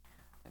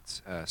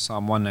It's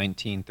Psalm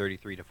 119,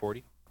 33 to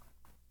 40.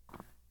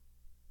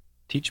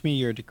 Teach me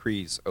your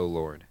decrees, O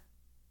Lord.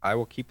 I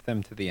will keep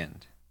them to the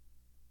end.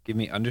 Give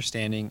me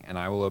understanding, and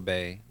I will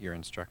obey your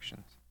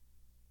instructions.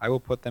 I will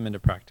put them into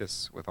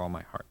practice with all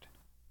my heart.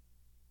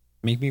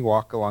 Make me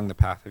walk along the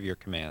path of your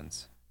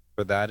commands,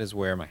 for that is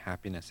where my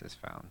happiness is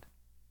found.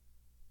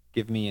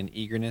 Give me an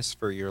eagerness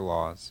for your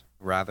laws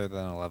rather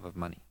than a love of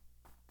money.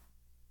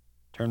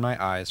 Turn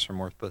my eyes from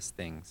worthless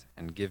things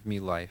and give me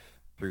life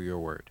through your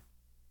word.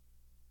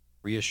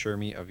 Reassure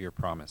me of your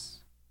promise,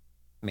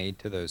 made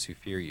to those who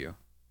fear you.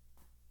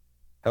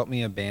 Help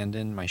me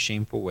abandon my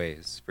shameful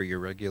ways, for your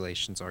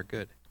regulations are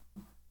good.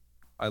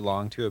 I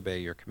long to obey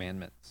your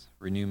commandments.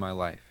 Renew my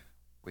life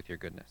with your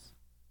goodness.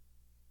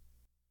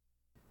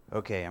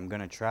 Okay, I'm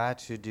going to try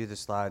to do the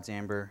slides,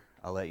 Amber.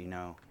 I'll let you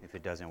know if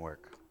it doesn't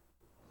work.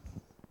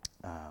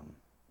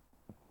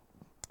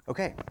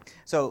 Okay,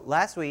 so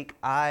last week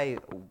I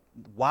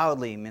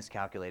wildly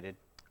miscalculated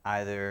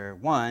either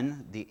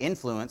one, the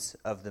influence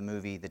of the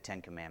movie The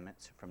Ten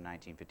Commandments from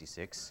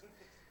 1956,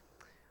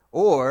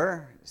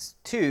 or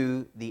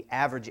two, the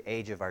average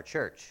age of our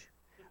church,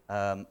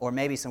 or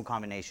maybe some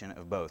combination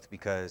of both,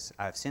 because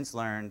I've since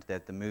learned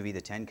that the movie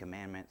The Ten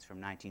Commandments from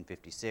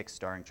 1956,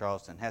 starring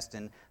Charlton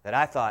Heston, that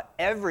I thought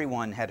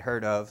everyone had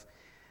heard of,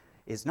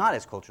 is not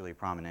as culturally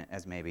prominent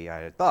as maybe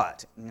I had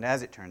thought. And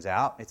as it turns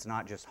out, it's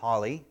not just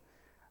Holly,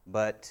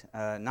 but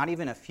not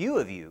even a few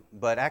of you,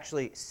 but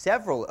actually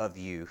several of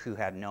you who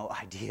had no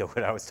idea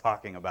what I was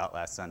talking about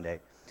last Sunday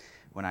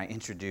when I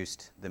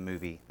introduced the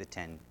movie The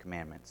Ten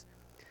Commandments.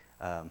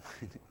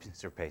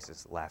 Mr. Pace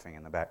is laughing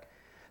in the back.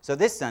 So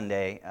this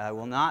Sunday, I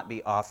will not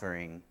be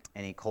offering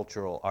any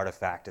cultural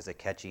artifact as a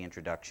catchy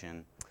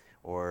introduction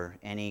or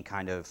any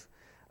kind of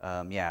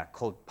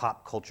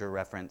pop culture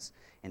reference.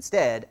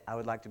 Instead, I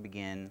would like to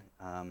begin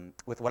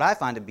with what I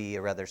find to be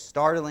a rather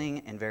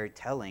startling and very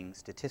telling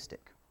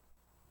statistic.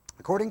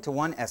 According to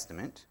one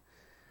estimate,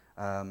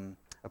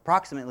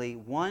 approximately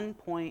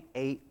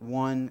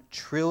 1.81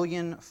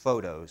 trillion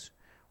photos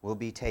will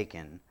be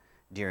taken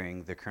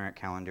during the current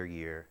calendar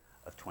year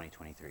of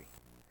 2023.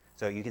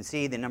 So you can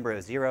see the number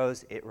of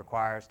zeros it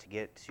requires to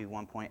get to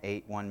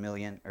 1.81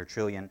 million or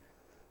trillion.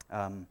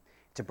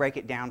 To break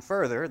it down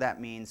further,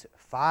 that means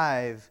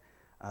 5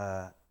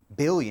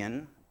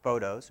 billion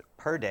photos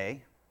per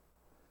day,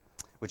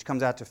 which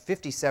comes out to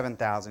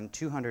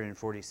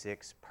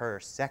 57,246 per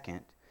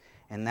second.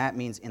 And that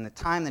means in the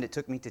time that it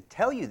took me to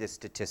tell you this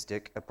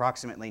statistic,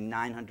 approximately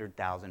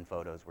 900,000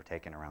 photos were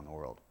taken around the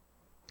world.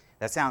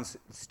 That sounds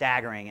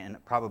staggering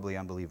and probably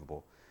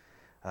unbelievable.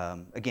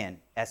 Again,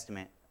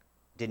 estimate,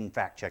 didn't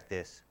fact check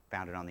this,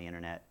 found it on the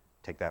internet.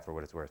 Take that for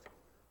what it's worth.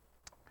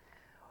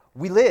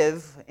 We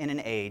live in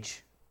an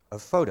age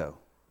of photo.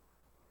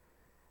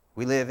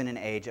 We live in an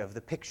age of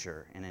the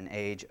picture, in an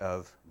age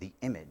of the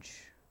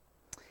image.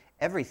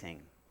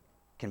 Everything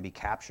can be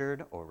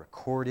captured or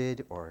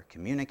recorded or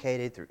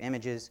communicated through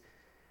images.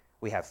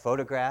 We have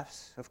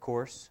photographs, of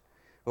course,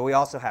 but we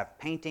also have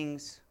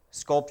paintings,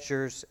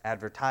 sculptures,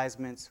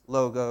 advertisements,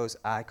 logos,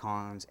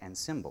 icons, and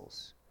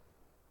symbols.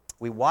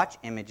 We watch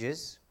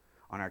images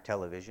on our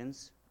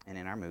televisions and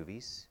in our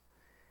movies,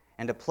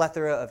 and a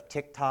plethora of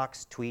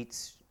TikToks,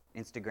 tweets,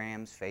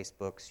 Instagrams,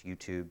 Facebooks,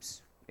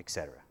 YouTubes,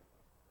 etc.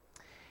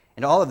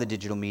 And all of the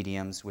digital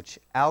mediums which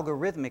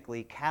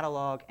algorithmically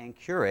catalog and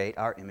curate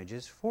our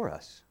images for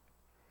us.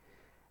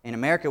 In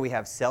America, we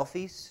have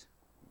selfies.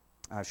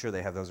 I'm sure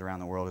they have those around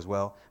the world as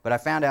well. But I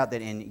found out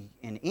that in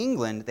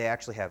England, they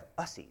actually have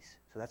ussies.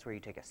 So that's where you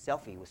take a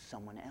selfie with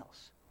someone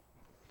else.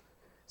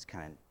 It's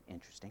kind of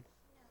interesting.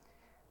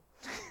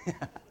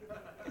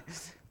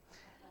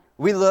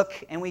 We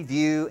look and we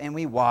view and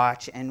we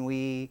watch and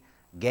we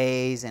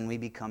gaze and we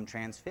become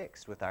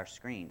transfixed with our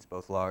screens,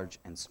 both large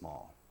and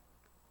small.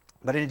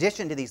 But in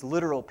addition to these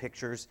literal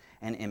pictures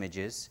and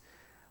images,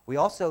 we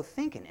also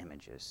think in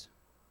images.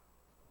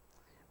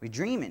 We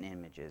dream in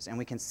images, and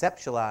we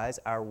conceptualize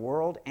our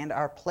world and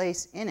our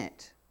place in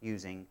it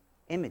using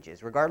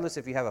images. Regardless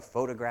if you have a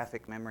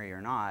photographic memory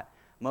or not,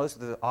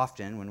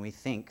 often when we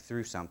think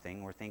through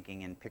something, we're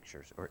thinking in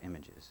pictures or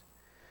images.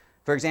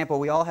 For example,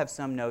 we all have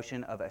some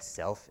notion of a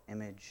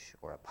self-image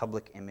or a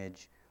public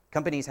image.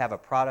 Companies have a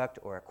product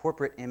or a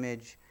corporate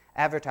image.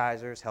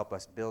 Advertisers help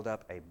us build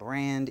up a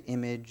brand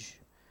image.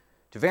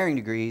 To varying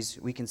degrees,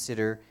 we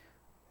consider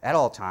at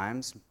all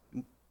times,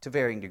 to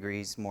varying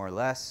degrees more or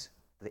less,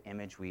 the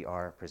image we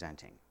are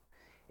presenting.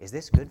 Is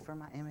this good for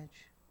my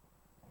image?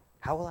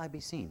 How will I be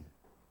seen?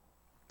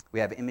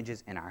 We have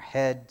images in our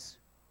heads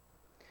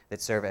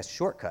that serve as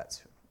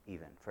shortcuts,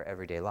 even, for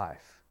everyday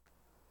life.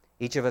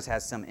 Each of us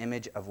has some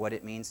image of what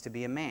it means to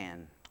be a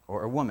man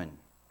or a woman,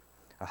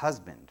 a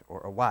husband or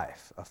a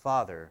wife, a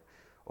father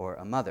or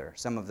a mother.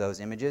 Some of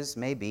those images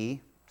may be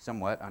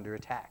somewhat under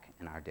attack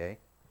in our day.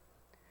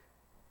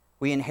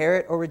 We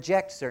inherit or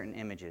reject certain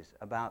images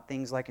about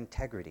things like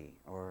integrity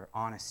or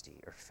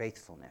honesty or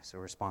faithfulness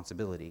or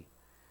responsibility.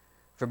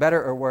 For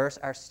better or worse,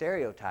 our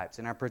stereotypes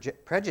and our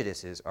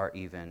prejudices are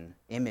even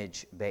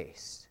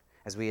image-based,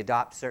 as we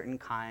adopt certain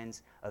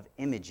kinds of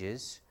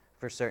images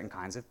for certain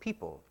kinds of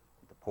people,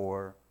 the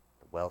poor,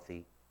 the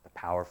wealthy, the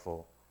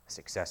powerful, the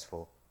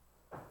successful.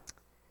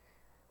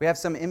 We have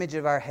some image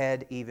of our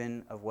head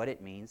even of what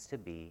it means to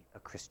be a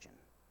Christian.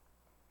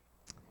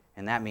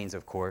 And that means,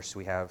 of course,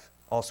 we have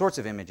all sorts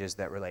of images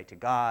that relate to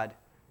God,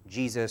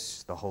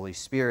 Jesus, the Holy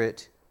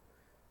Spirit,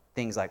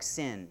 things like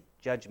sin,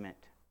 judgment,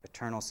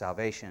 eternal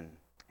salvation,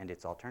 and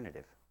its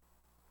alternative.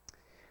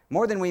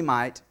 More than we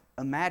might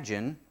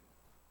imagine,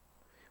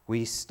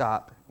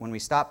 when we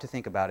stop to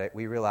think about it,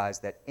 we realize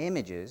that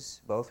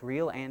images, both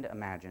real and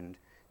imagined,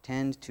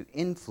 tend to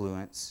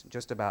influence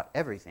just about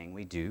everything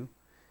we do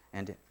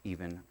and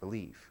even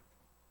believe.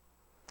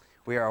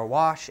 We are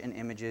awash in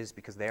images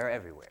because they are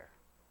everywhere.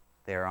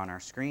 They are on our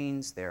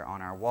screens, they are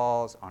on our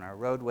walls, on our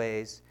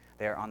roadways,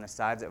 they are on the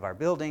sides of our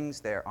buildings,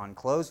 they are on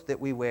clothes that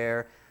we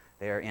wear,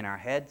 they are in our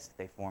heads,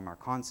 they form our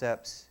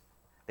concepts,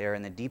 they are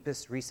in the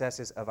deepest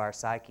recesses of our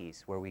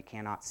psyches where we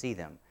cannot see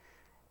them.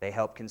 They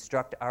help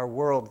construct our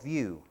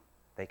worldview,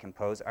 they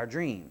compose our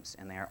dreams,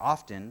 and they are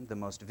often the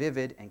most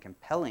vivid and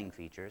compelling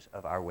features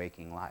of our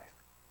waking life.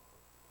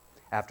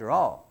 After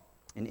all,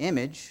 an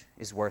image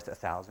is worth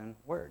 1,000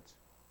 words.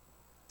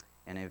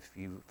 And if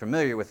you're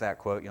familiar with that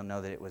quote, you'll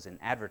know that it was an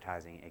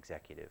advertising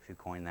executive who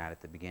coined that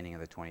at the beginning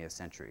of the 20th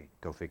century.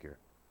 Go figure.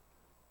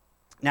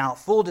 Now,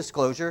 full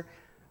disclosure,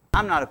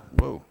 I'm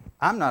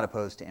not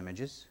opposed to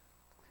images.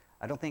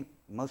 I don't think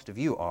most of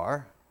you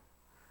are.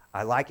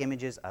 I like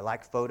images. I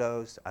like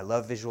photos. I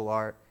love visual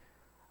art.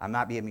 I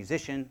might be a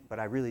musician, but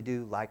I really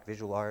do like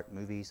visual art,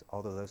 movies,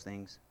 all of those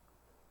things.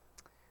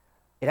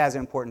 It has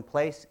an important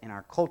place in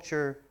our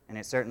culture, and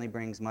it certainly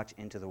brings much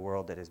into the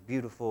world that is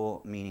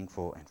beautiful,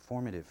 meaningful, and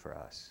formative for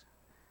us.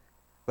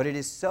 But it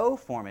is so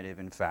formative,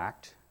 in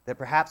fact, that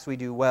perhaps we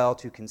do well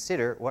to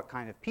consider what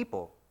kind of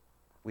people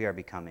we are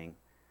becoming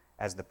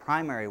as the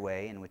primary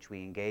way in which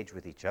we engage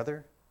with each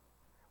other,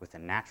 with the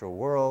natural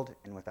world,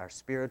 and with our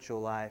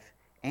spiritual life,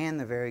 and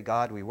the very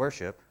God we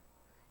worship,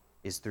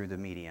 is through the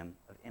medium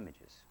of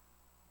images.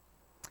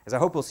 As I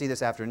hope we'll see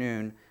this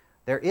afternoon,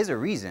 there is a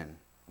reason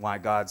why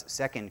God's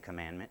second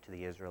commandment to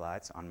the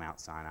Israelites on Mount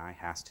Sinai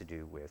has to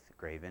do with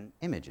graven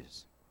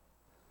images.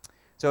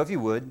 So if you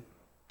would,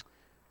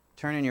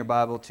 turn in your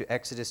Bible to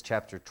Exodus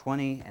chapter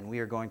 20, and we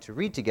are going to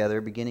read together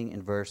beginning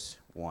in verse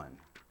 1.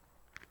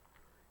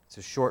 It's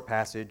a short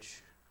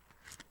passage.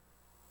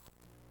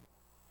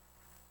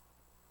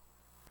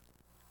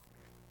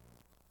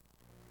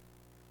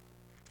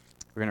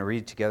 We're going to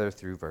read together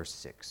through verse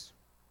 6.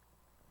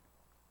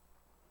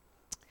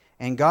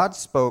 And God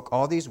spoke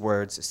all these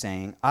words,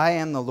 saying, I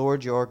am the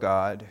Lord your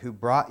God, who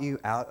brought you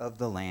out of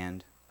the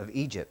land of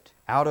Egypt,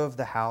 out of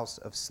the house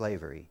of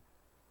slavery.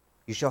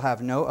 You shall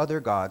have no other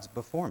gods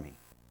before me.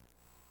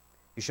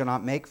 You shall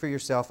not make for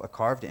yourself a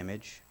carved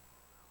image,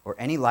 or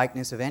any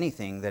likeness of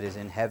anything that is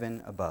in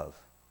heaven above,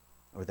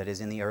 or that is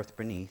in the earth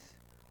beneath,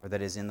 or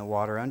that is in the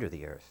water under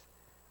the earth.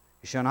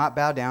 You shall not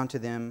bow down to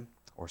them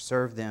or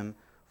serve them,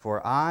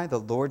 for I, the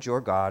Lord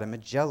your God, am a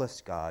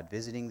jealous God,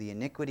 visiting the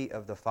iniquity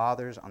of the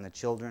fathers on the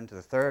children to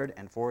the third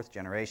and fourth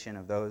generation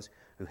of those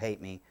who hate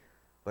me,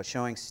 but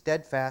showing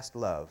steadfast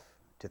love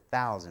to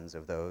thousands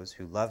of those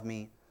who love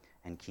me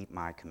and keep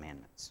my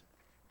commandments.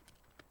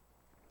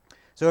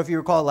 So if you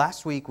recall,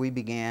 last week we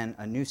began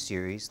a new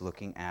series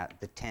looking at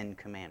the Ten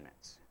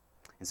Commandments.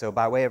 And so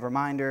by way of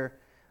reminder,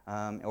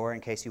 or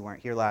in case you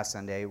weren't here last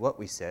Sunday, what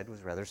we said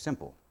was rather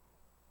simple.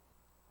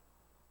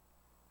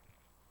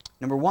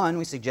 Number one,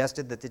 we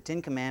suggested that the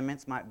Ten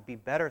Commandments might be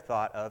better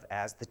thought of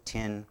as the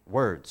 10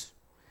 words.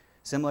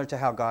 Similar to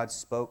how God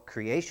spoke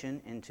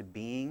creation into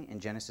being in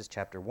Genesis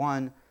chapter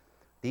 1,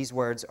 these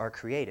words are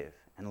creative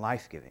and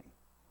life-giving.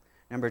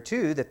 Number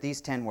two, that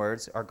these 10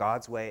 words are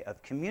God's way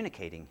of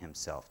communicating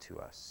himself to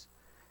us.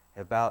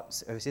 It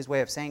was his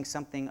way of saying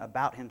something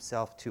about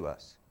himself to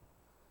us.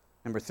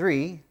 Number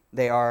three,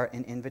 they are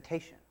an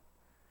invitation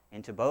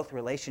into both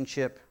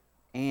relationship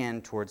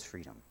and towards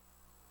freedom.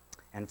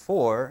 And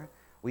four,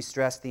 we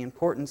stress the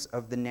importance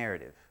of the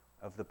narrative,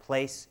 of the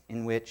place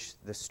in which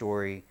the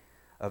story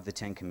of the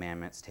Ten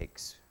Commandments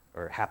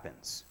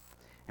happens.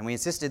 And we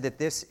insisted that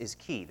this is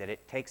key, that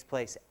it takes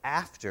place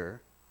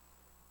after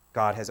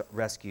God has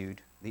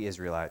rescued the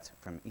Israelites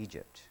from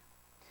Egypt.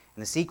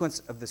 And the sequence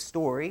of the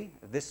story,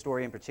 of this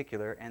story in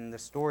particular, and the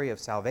story of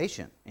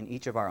salvation in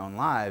each of our own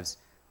lives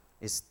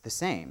is the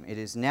same. It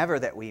is never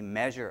that we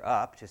measure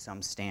up to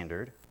some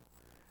standard.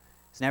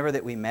 It's never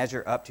that we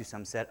measure up to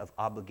some set of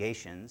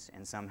obligations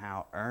and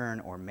somehow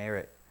earn or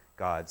merit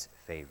God's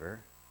favor,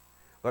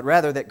 but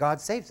rather that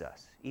God saves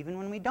us, even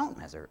when we don't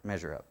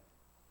measure up.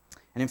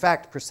 And in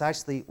fact,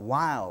 precisely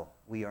while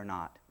we are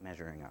not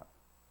measuring up.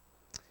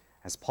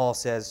 As Paul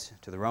says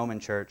to the Roman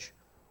church,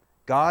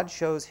 God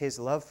shows his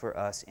love for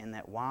us in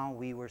that while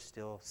we were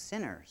still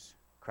sinners,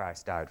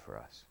 Christ died for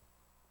us.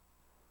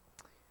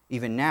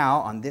 Even now,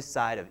 on this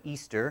side of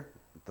Easter,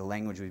 the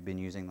language we've been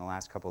using the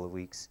last couple of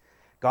weeks,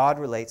 God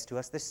relates to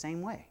us the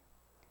same way.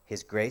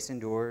 His grace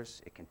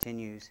endures, it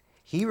continues.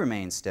 He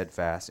remains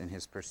steadfast in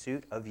his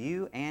pursuit of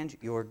you and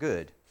your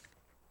good.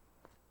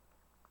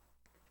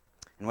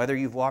 And whether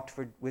you've walked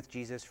with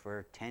Jesus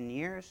for 10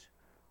 years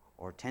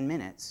or 10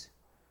 minutes,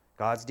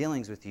 God's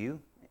dealings with you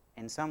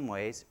in some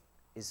ways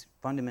is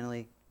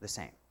fundamentally the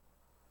same.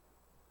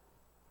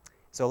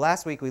 So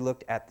last week we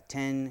looked at the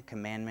 10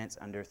 commandments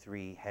under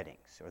 3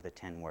 headings, or the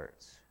 10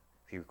 words.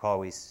 If you recall,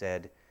 we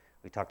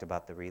talked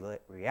about the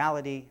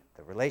reality,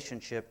 the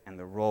relationship, and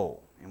the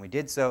role. And we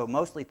did so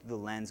mostly through the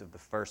lens of the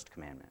first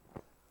commandment.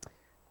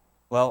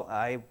 Well,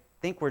 I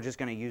think we're just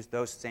going to use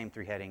those same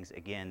 3 headings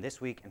again this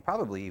week and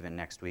probably even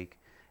next week.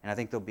 And I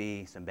think there'll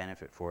be some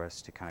benefit for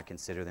us to kind of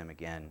consider them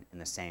again in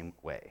the same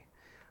way.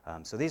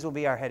 So these will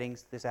be our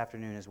headings this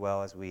afternoon as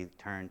well as we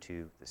turn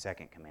to the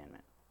second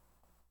commandment.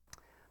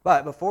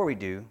 But before we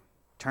do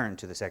turn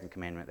to the second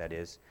commandment, that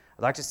is,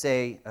 I'd like to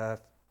say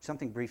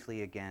something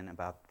briefly again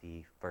about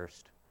the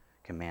first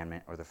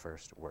commandment or the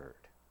first word.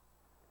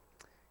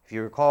 If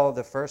you recall,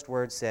 the first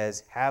word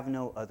says, "Have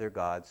no other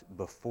gods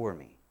before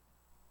me."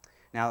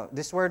 Now,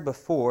 this word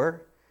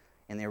before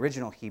in the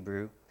original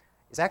Hebrew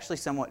is actually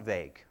somewhat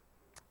vague.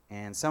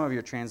 And some of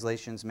your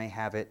translations may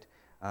have it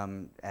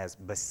as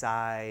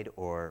beside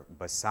or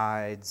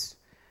besides.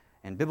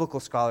 And biblical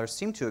scholars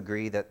seem to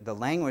agree that the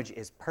language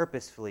is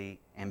purposefully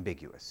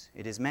ambiguous.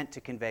 It is meant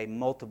to convey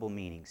multiple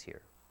meanings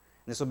here.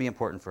 And this will be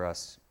important for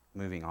us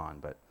moving on.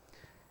 But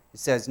it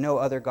says, "No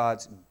other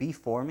gods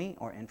before me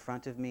or in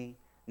front of me.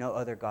 No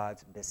other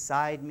gods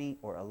beside me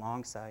or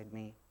alongside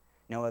me.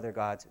 No other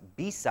gods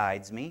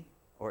besides me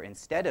or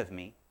instead of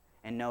me.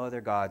 And no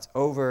other gods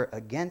over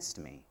against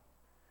me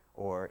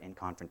or in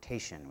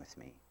confrontation with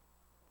me."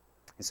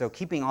 And so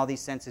keeping all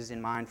these senses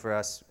in mind for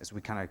us as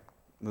we kind of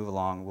move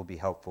along will be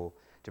helpful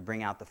to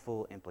bring out the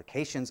full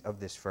implications of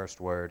this first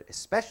word,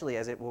 especially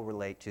as it will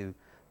relate to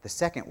the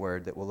second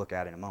word that we'll look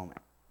at in a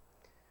moment.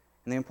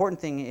 And the important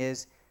thing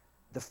is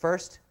the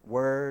first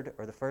word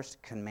or the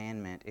first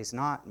commandment is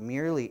not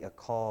merely a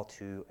call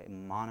to a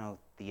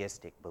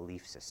monotheistic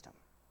belief system.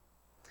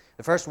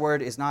 The first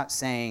word is not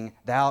saying,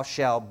 "Thou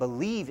shalt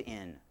believe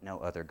in no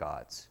other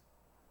gods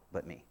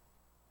but me."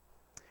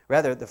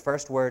 Rather, the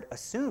first word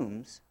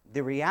assumes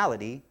the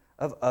reality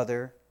of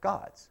other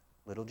gods,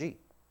 little g.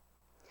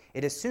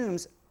 It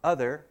assumes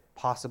other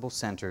possible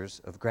centers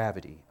of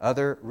gravity,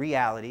 other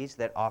realities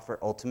that offer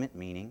ultimate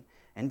meaning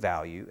and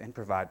value and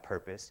provide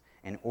purpose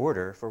and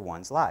order for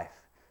one's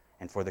life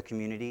and for the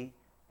community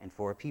and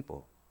for a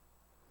people.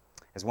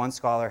 As one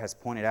scholar has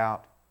pointed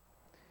out,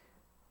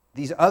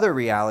 these other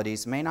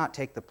realities may not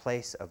take the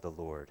place of the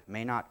Lord,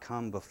 may not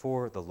come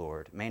before the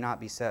Lord, may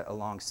not be set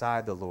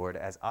alongside the Lord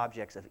as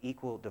objects of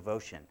equal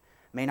devotion,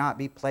 may not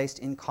be placed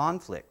in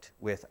conflict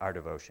with our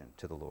devotion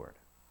to the Lord.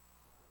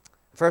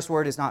 The first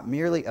word is not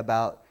merely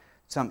about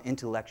some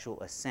intellectual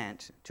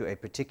assent to a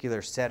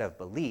particular set of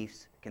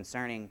beliefs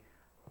concerning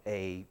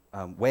a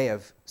way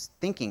of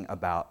thinking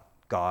about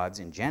gods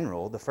in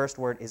general. The first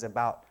word is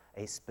about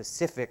a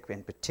specific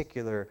and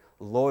particular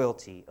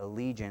loyalty,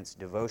 allegiance,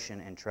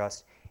 devotion, and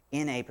trust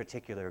in a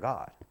particular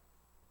God.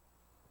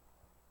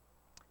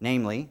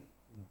 Namely,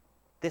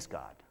 this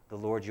God, the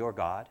Lord your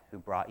God, who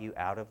brought you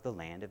out of the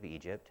land of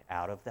Egypt,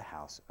 out of the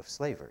house of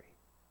slavery.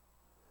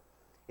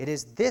 It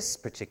is this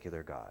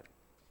particular God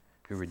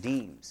who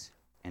redeems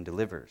and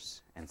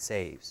delivers and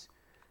saves,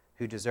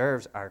 who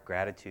deserves our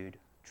gratitude,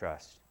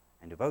 trust,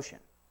 and devotion.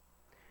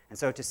 And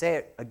so to say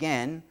it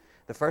again,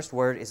 the first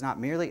word is not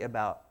merely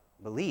about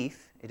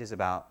belief, it is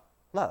about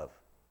love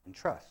and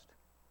trust.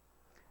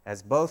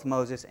 As both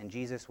Moses and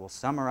Jesus will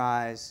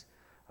summarize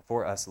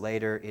for us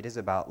later, it is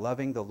about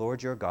loving the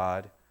Lord your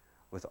God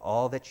with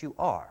all that you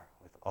are,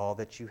 with all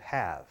that you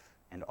have,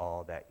 and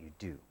all that you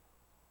do.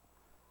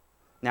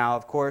 Now,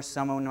 of course,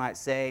 someone might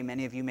say,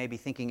 many of you may be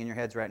thinking in your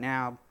heads right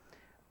now,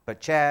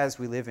 but Chaz,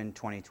 we live in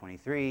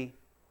 2023.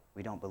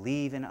 We don't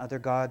believe in other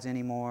gods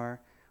anymore.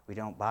 We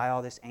don't buy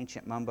all this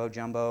ancient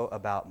mumbo-jumbo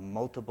about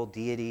multiple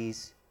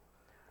deities.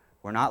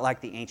 We're not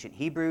like the ancient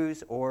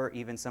Hebrews or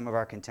even some of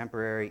our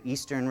contemporary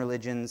Eastern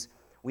religions.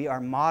 We are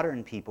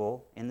modern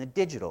people in the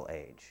digital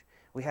age.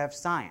 We have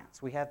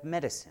science. We have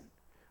medicine.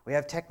 We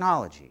have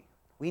technology.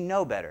 We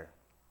know better.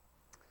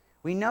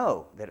 We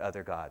know that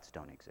other gods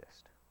don't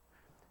exist.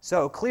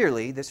 So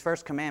clearly, this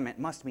first commandment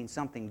must mean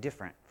something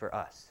different for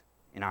us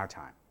in our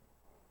time.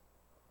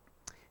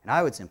 And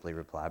I would simply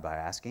reply by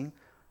asking,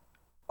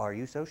 are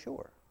you so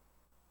sure?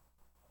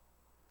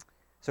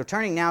 So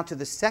turning now to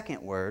the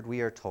second word,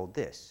 we are told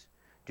this: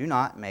 do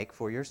not make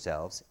for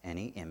yourselves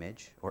any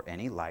image or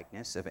any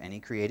likeness of any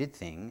created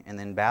thing, and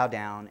then bow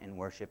down and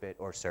worship it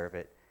or serve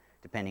it,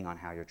 depending on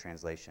how your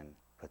translation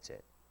puts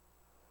it.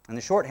 And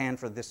the shorthand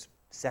for this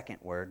second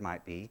word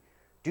might be,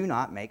 do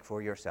not make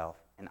for yourself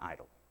an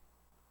idol.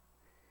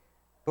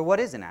 But what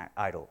is an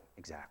idol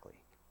exactly?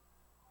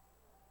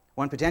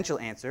 One potential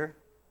answer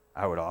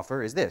I would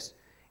offer is this: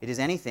 it is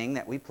anything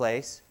that we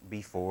place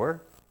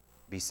before,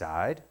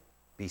 beside,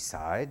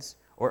 besides,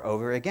 or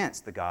over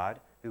against the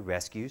God who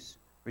rescues,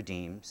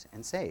 redeems,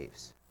 and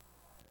saves.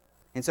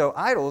 And so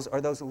idols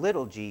are those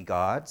little g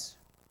gods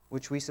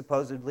which we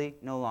supposedly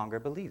no longer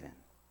believe in.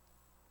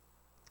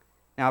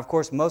 Now, of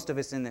course, most of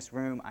us in this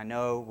room, I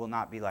know, will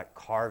not be like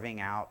carving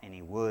out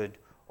any wood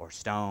or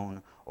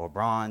stone or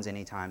bronze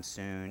anytime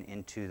soon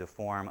into the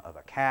form of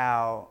a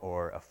cow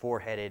or a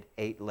four-headed,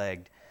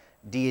 eight-legged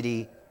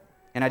deity.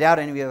 And I doubt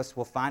any of us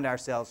will find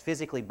ourselves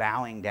physically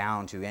bowing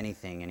down to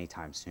anything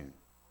anytime soon.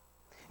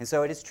 And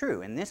so it is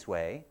true, in this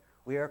way,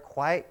 we are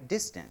quite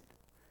distant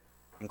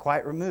and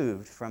quite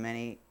removed from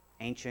any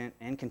ancient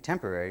and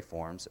contemporary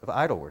forms of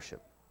idol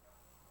worship.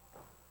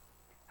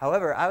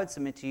 However, I would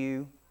submit to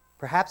you,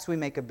 perhaps we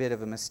make a bit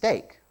of a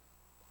mistake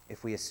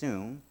if we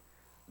assume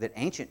that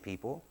ancient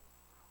people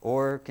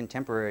or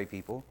contemporary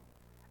people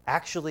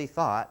actually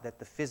thought that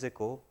the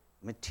physical,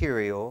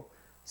 material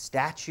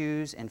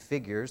statues and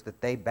figures that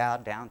they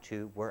bowed down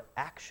to were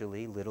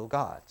actually little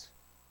gods.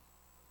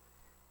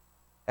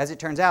 As it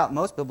turns out,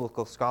 most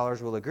biblical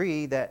scholars will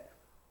agree that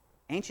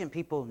ancient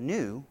people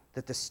knew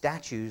that the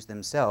statues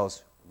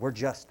themselves were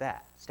just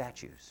that,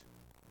 statues.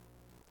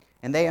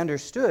 And they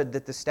understood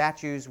that the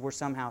statues were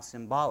somehow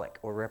symbolic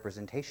or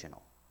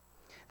representational.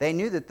 They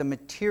knew that the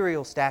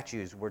material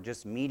statues were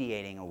just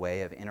mediating a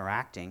way of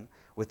interacting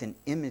with an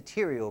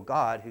immaterial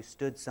God who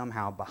stood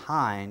somehow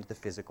behind the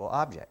physical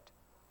object.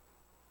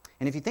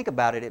 And if you think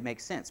about it, it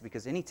makes sense,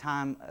 because any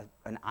time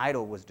an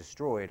idol was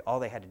destroyed, all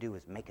they had to do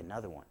was make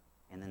another one,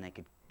 and then they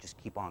could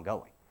just keep on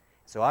going.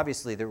 So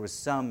obviously there was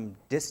some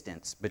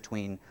distance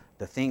between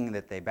the thing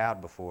that they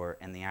bowed before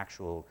and the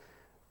actual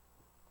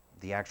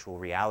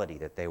reality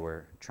that they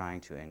were trying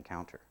to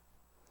encounter.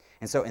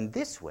 And so in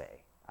this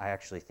way, I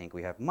actually think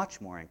we have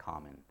much more in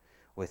common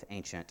with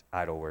ancient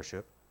idol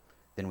worship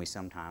than we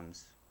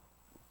sometimes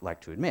like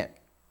to admit.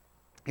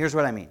 Here's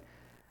what I mean.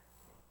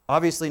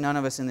 Obviously, none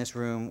of us in this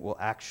room will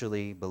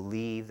actually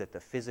believe that the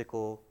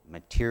physical,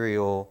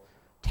 material,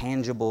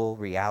 tangible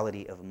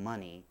reality of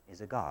money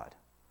is a god.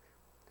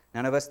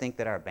 None of us think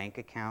that our bank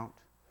account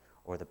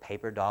or the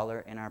paper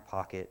dollar in our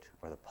pocket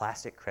or the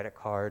plastic credit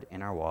card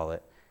in our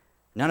wallet,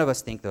 none of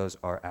us think those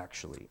are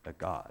actually a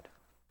god.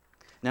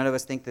 None of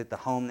us think that the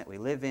home that we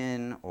live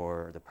in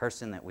or the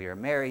person that we are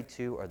married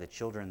to or the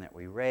children that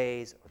we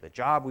raise or the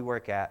job we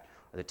work at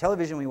or the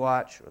television we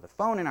watch or the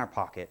phone in our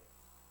pocket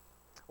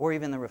or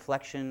even the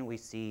reflection we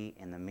see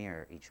in the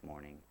mirror each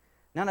morning,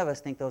 none of us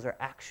think those are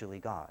actually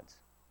gods.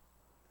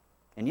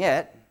 And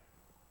yet,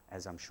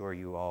 as I'm sure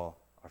you all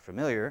are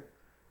familiar,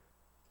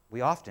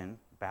 we often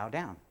bow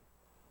down,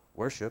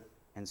 worship,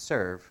 and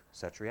serve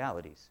such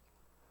realities.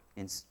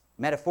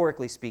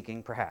 Metaphorically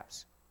speaking,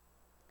 perhaps.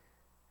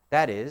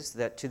 That is,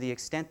 that to the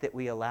extent that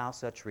we allow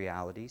such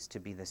realities to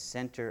be the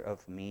center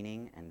of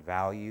meaning and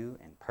value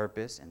and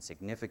purpose and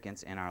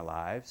significance in our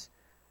lives,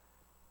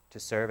 to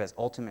serve as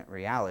ultimate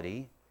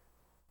reality,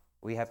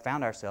 we have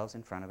found ourselves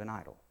in front of an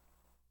idol.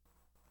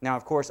 Now,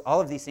 of course,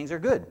 all of these things are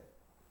good.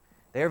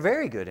 They are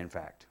very good, in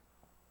fact.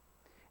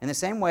 In the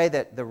same way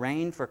that the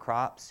rain for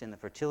crops and the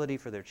fertility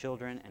for their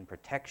children and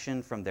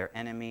protection from their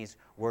enemies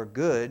were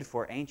good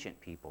for ancient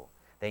people.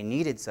 They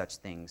needed such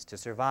things to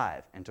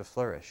survive and to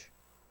flourish.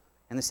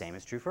 And the same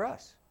is true for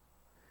us.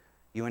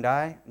 You and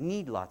I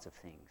need lots of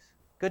things,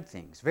 good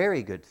things,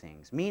 very good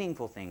things,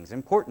 meaningful things,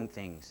 important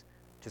things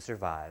to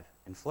survive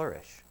and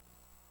flourish.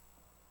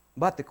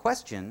 But the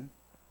question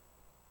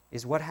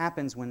is, what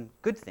happens when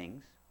good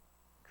things,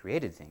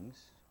 created things,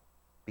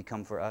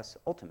 become for us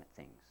ultimate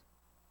things?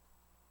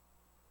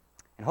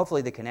 And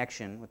hopefully the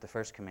connection with the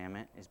first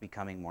commandment is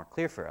becoming more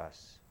clear for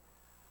us.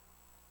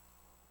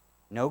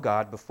 No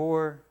God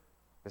before,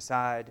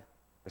 beside,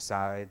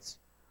 besides,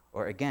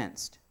 or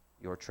against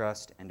your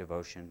trust and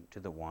devotion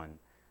to the one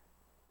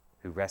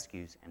who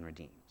rescues and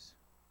redeems.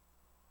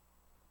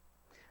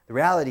 The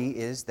reality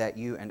is that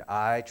you and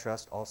I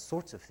trust all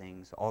sorts of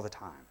things all the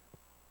time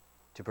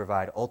to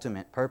provide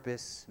ultimate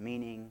purpose,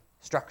 meaning,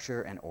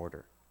 structure, and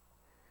order.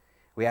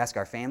 We ask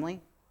our family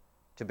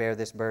to bear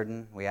this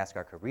burden. We ask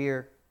our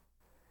career.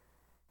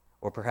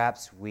 Or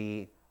perhaps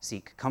we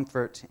seek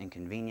comfort and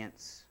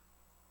convenience.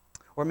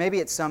 Or maybe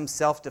it's some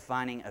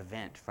self-defining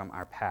event from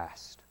our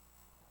past.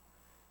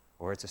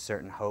 Or it's a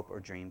certain hope or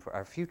dream for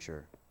our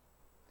future.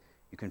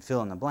 You can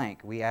fill in the blank.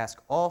 We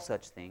ask all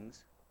such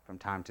things from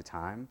time to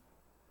time,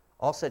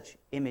 all such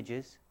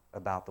images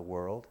about the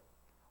world,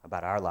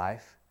 about our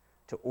life,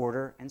 to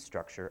order and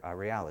structure our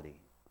reality.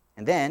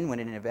 And then, when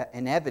it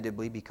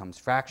inevitably becomes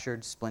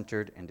fractured,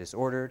 splintered, and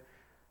disordered,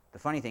 the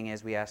funny thing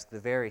is we ask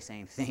the very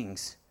same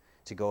things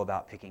to go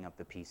about picking up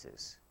the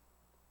pieces.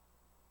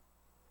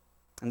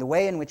 And the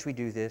way in which we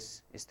do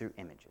this is through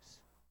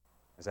images,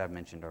 as I've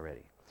mentioned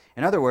already.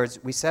 In other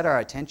words, we set our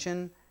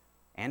attention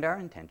and our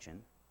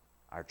intention,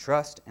 our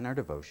trust and our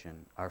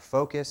devotion, our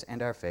focus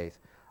and our faith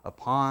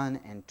upon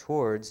and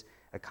towards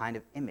a kind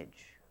of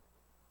image,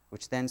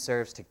 which then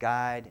serves to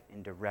guide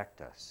and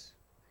direct us.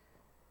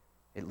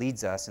 It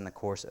leads us in the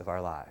course of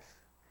our life.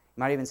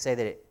 You might even say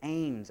that it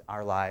aims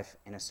our life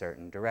in a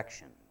certain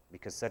direction,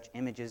 because such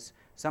images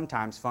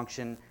sometimes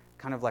function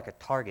kind of like a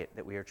target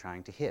that we are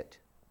trying to hit.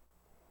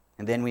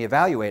 And then we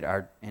evaluate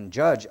and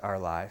judge our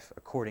life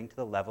according to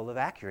the level of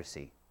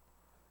accuracy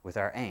with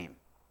our aim.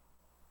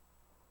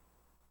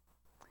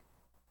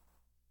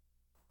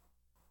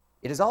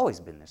 It has always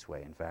been this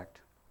way, in fact.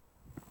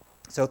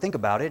 So think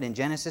about it. In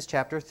Genesis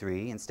chapter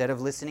 3, instead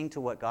of listening to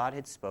what God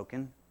had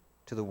spoken,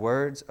 to the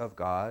words of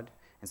God,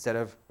 instead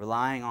of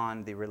relying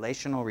on the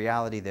relational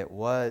reality that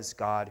was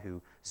God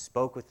who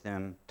spoke with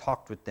them,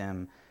 talked with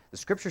them, the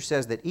scripture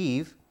says that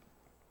Eve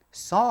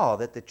saw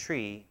that the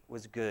tree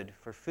was good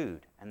for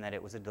food and that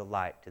it was a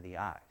delight to the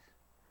eyes,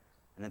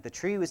 and that the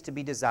tree was to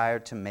be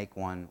desired to make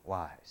one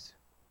wise.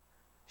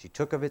 She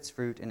took of its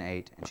fruit and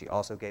ate, and she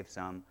also gave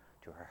some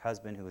to her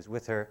husband who was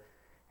with her,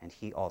 and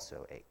he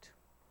also ate.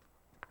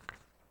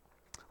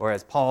 Or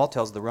as Paul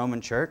tells the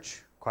Roman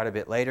church quite a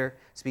bit later,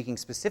 speaking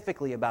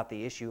specifically about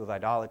the issue of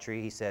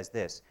idolatry, he says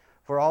this,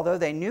 "For although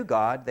they knew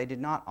God, they did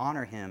not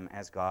honor him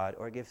as God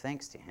or give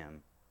thanks to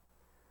him,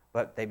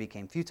 but they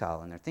became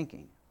futile in their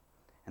thinking,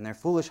 and their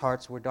foolish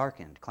hearts were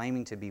darkened.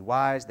 Claiming to be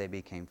wise, they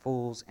became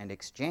fools and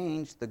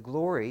exchanged the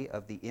glory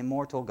of the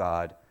immortal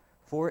God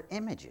for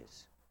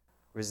images,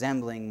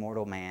 resembling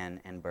mortal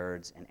man and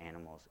birds and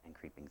animals and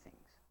creeping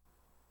things."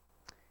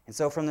 And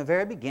so from the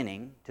very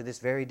beginning to this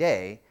very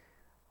day,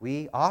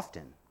 we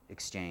often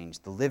exchange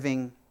the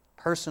living,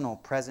 personal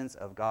presence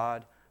of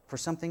God for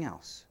something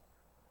else,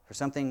 for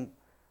something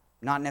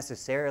not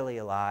necessarily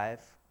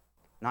alive,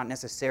 not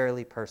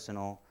necessarily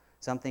personal,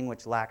 something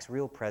which lacks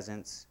real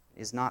presence,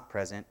 is not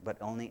present, but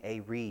only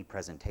a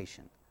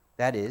representation.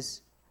 That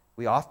is,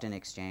 we often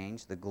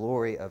exchange the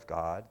glory of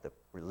God, the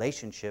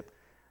relationship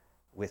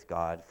with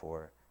God,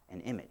 for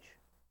an image,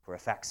 for a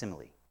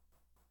facsimile.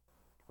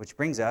 Which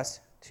brings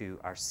us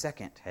to our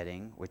second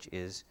heading, which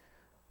is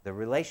the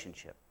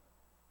relationship.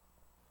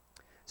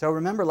 So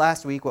remember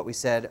last week what we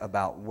said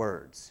about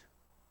words.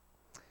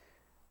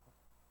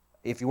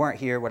 If you weren't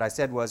here, what I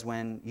said was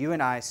when you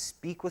and I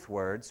speak with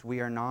words, we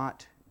are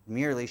not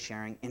merely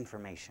sharing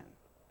information,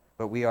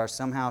 but we are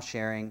somehow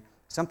sharing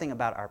something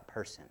about our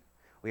person.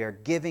 We are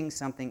giving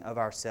something of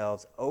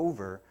ourselves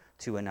over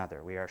to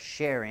another. We are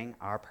sharing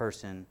our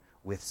person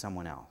with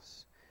someone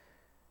else.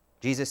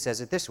 Jesus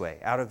says it this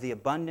way, "Out of the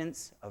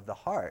abundance of the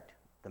heart,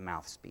 the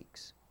mouth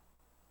speaks."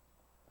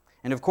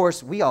 And of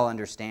course, we all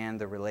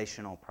understand the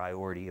relational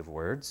priority of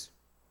words.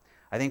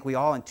 I think we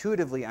all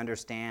intuitively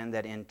understand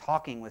that in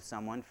talking with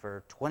someone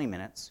for 20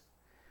 minutes,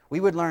 we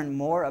would learn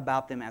more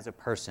about them as a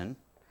person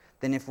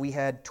than if we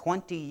had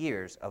 20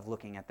 years of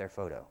looking at their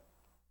photo.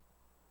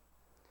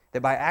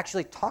 That by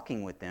actually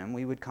talking with them,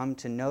 we would come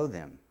to know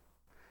them,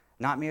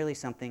 not merely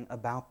something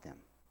about them.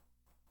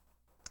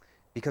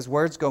 Because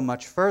words go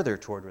much further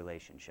toward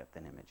relationship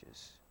than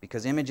images.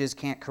 Because images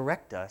can't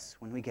correct us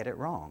when we get it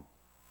wrong.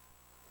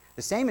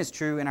 The same is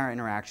true in our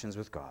interactions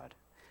with God.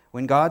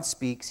 When God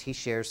speaks, he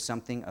shares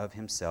something of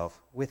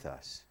himself with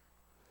us.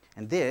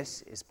 And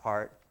this is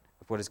part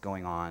of what is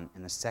going on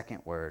in the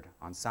second word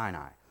on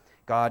Sinai.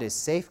 God is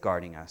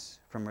safeguarding us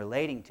from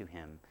relating to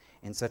him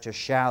in such a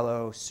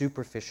shallow,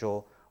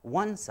 superficial,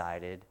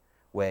 one-sided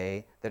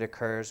way that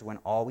occurs when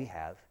all we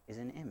have is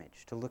an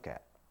image to look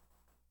at.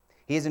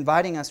 He is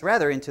inviting us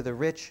rather into the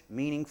rich,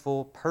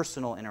 meaningful,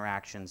 personal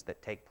interactions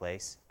that take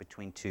place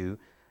between two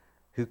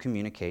who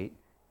communicate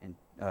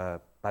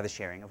by the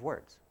sharing of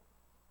words.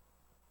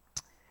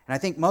 And I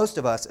think most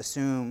of us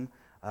assume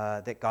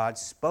that God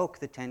spoke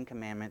the Ten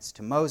Commandments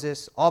to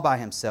Moses all by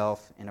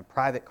himself in a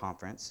private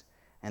conference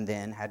and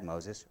then had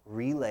Moses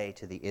relay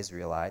to the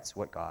Israelites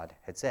what God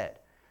had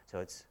said. So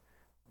it's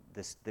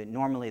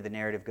normally the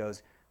narrative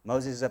goes,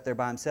 Moses is up there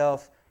by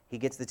himself, he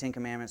gets the Ten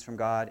Commandments from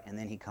God, and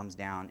then he comes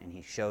down and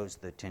he shows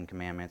the Ten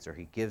Commandments, or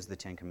he gives the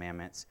Ten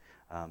Commandments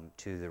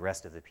to the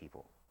rest of the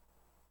people.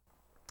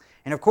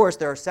 And of course,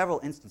 there are several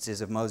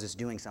instances of Moses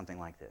doing something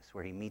like this,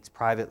 where he meets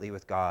privately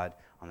with God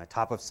on the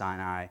top of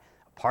Sinai,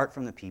 apart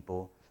from the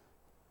people,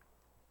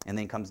 and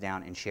then comes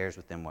down and shares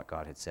with them what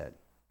God had said.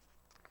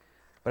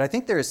 But I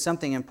think there is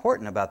something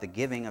important about the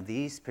giving of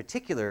these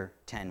particular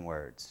 10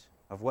 words,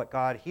 of what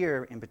God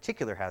here in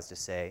particular has to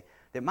say,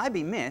 that might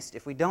be missed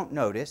if we don't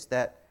notice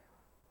that,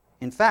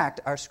 in fact,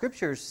 our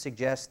scriptures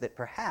suggest that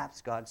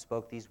perhaps God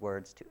spoke these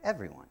words to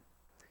everyone,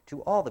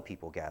 to all the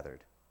people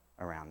gathered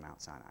around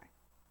Mount Sinai.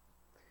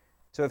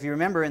 So if you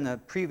remember in the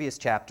previous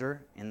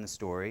chapter in the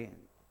story,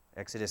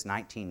 Exodus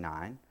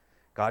 19:9,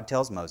 God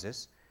tells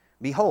Moses,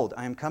 "Behold,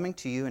 I am coming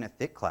to you in a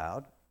thick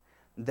cloud,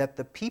 that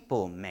the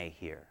people may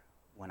hear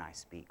when I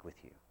speak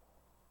with you."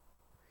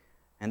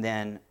 And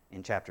then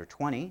in chapter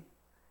 20,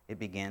 it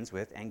begins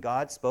with, "And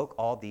God spoke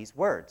all these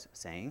words,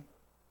 saying,"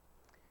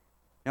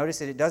 notice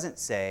that it doesn't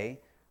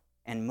say,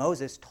 "and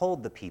Moses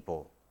told the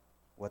people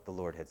what the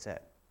Lord had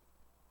said."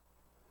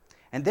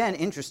 And then,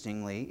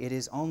 interestingly, it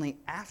is only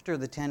after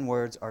the 10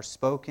 words are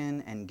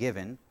spoken and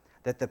given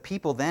that the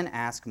people then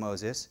ask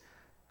Moses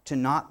to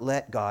not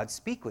let God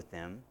speak with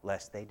them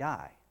lest they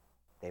die.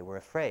 They were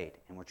afraid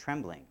and were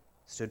trembling,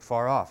 stood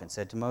far off and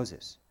said to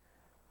Moses,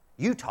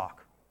 "You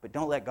talk, but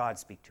don't let God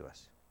speak to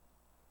us."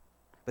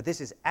 But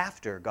this is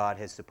after God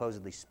has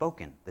supposedly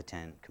spoken the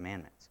 10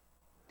 Commandments.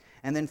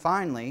 And then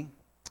finally,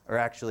 or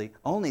actually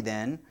only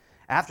then,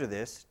 after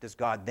this, does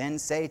God then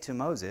say to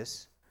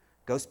Moses,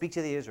 "Go speak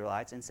to the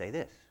Israelites and say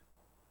this.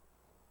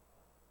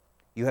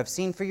 You have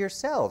seen for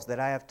yourselves that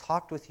I have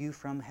talked with you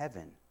from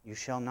heaven. You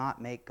shall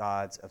not make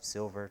gods of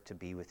silver to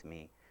be with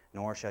me,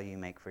 nor shall you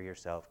make for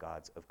yourself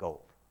gods of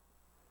gold.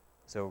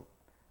 So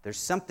there's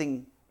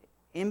something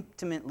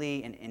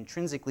intimately and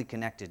intrinsically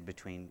connected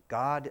between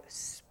God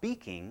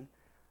speaking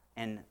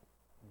and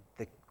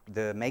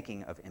the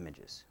making of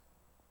images.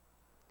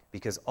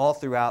 Because all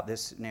throughout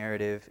this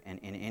narrative and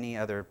in any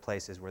other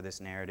places where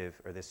this narrative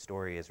or this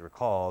story is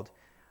recalled,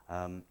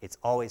 it's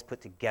always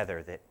put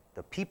together that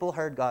the people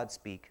heard God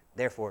speak,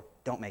 therefore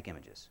don't make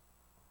images.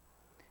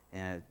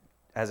 And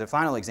as a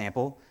final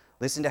example,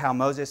 listen to how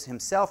Moses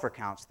himself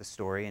recounts the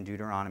story in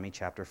Deuteronomy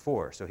chapter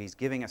 4. So he's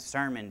giving a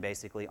sermon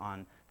basically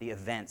on the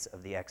events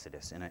of the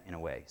Exodus in a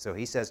way. So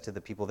he says to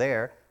the people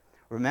there,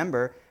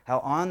 remember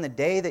how on the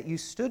day that you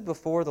stood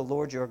before the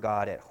Lord your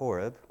God at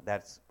Horeb,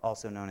 that's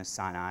also known as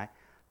Sinai,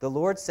 the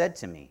Lord said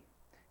to me,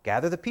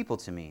 gather the people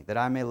to me, that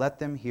I may let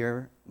them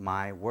hear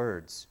my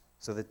words,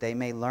 so that they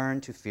may learn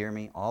to fear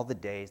me all the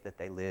days that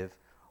they live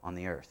on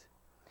the earth,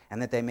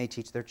 and that they may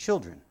teach their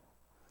children.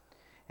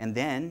 And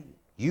then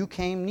you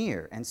came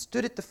near and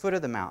stood at the foot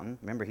of the mountain.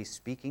 Remember, he's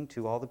speaking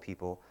to all the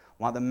people,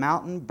 while the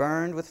mountain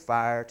burned with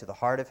fire to the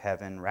heart of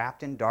heaven,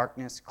 wrapped in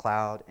darkness,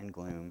 cloud, and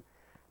gloom.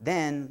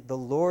 Then the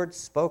Lord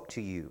spoke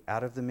to you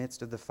out of the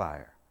midst of the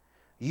fire.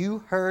 You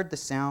heard the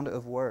sound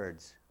of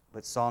words,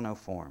 but saw no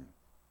form.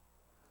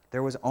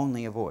 There was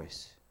only a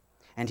voice.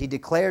 And he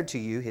declared to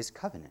you his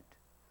covenant,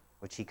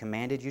 which he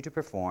commanded you to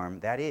perform,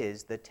 that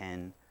is, the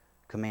 10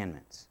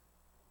 Commandments.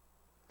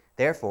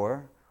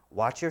 Therefore,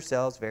 watch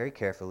yourselves very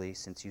carefully,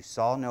 since you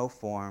saw no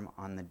form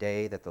on the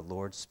day that the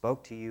Lord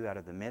spoke to you out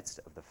of the midst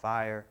of the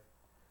fire.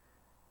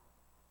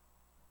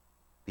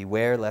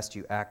 Beware lest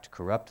you act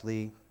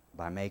corruptly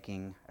by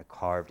making a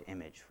carved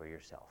image for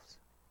yourselves.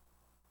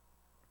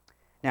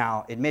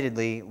 Now,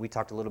 admittedly, we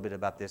talked a little bit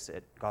about this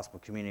at Gospel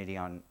Community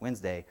on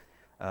Wednesday.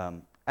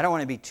 I don't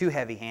want to be too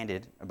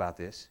heavy-handed about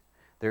this.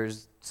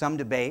 There's some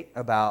debate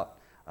about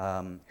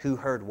who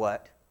heard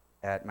what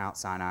at Mount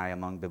Sinai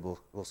among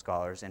biblical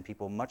scholars, and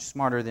people much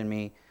smarter than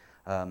me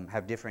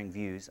have differing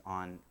views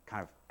on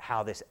kind of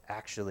how this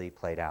actually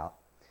played out.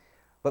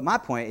 But my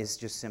point is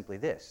just simply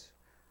this.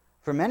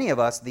 For many of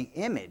us, the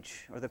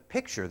image or the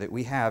picture that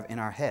we have in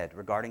our head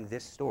regarding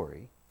this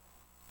story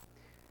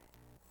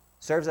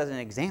serves as an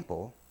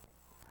example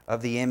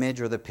of the image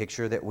or the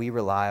picture that we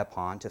rely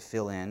upon to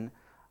fill in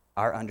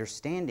our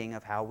understanding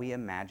of how we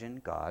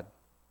imagine God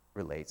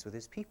relates with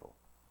his people.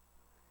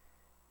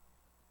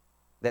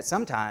 That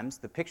sometimes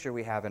the picture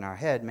we have in our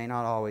head may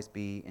not always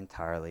be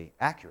entirely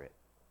accurate.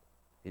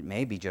 It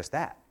may be just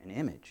that, an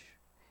image.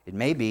 It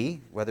may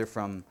be, whether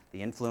from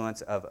the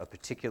influence of a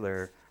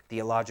particular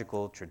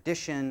theological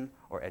tradition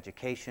or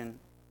education,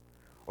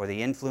 or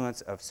the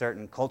influence of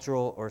certain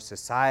cultural or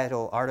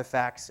societal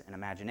artifacts and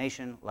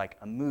imagination, like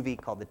a movie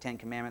called The 10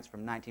 Commandments from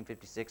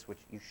 1956, which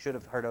you should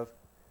have heard of.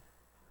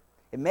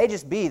 It may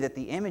just be that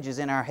the images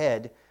in our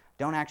head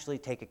don't actually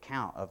take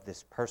account of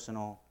this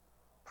personal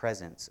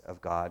presence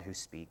of God who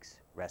speaks,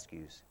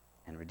 rescues,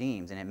 and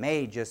redeems. And it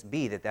may just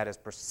be that that is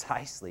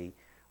precisely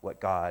what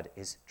God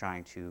is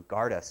trying to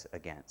guard us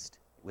against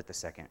with the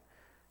second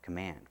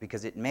command.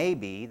 Because it may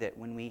be that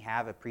when we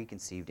have a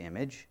preconceived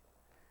image,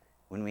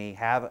 when we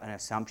have an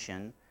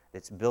assumption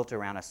that's built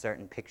around a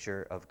certain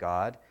picture of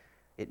God,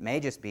 it may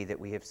just be that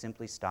we have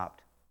simply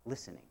stopped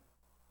listening.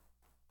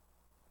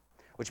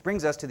 Which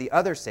brings us to the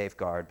other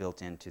safeguard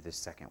built into this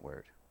second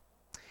word.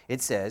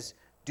 It says,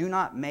 do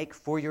not make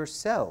for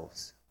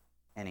yourselves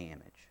any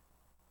image.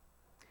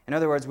 In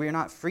other words, we are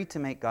not free to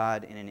make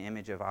God in an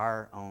image of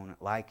our own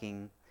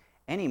liking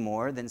any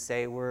more than,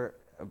 say, we're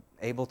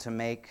able to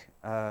make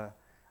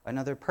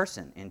another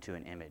person into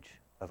an image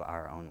of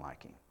our own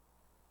liking.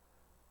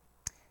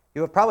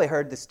 You have probably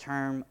heard this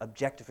term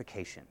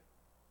objectification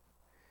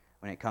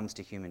when it comes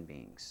to human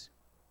beings.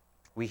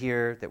 We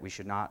hear that we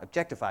should not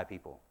objectify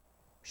people.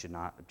 We should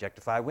not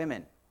objectify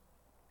women.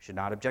 We should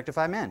not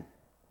objectify men.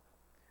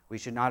 We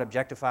should not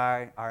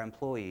objectify our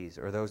employees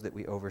or those that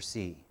we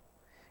oversee.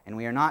 And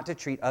we are not to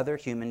treat other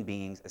human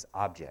beings as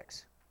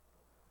objects.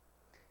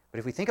 But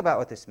if we think about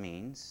what this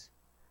means,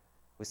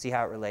 we see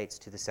how it relates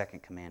to the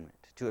second commandment.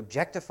 To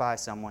objectify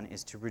someone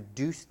is to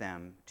reduce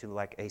them to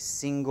like a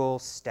single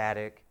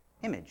static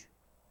image.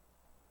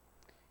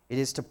 It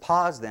is to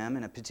pause them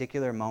in a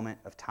particular moment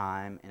of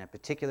time, in a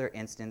particular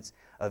instance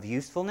of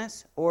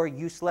usefulness or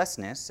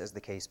uselessness, as the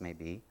case may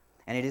be,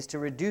 and it is to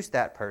reduce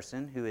that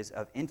person who is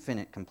of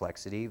infinite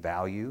complexity,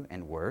 value,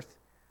 and worth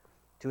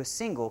to a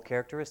single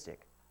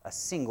characteristic, a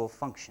single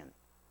function,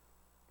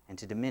 and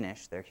to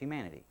diminish their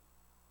humanity.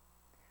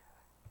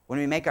 When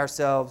we make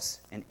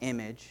ourselves an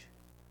image,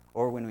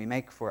 or when we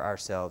make for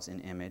ourselves an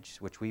image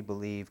which we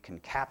believe can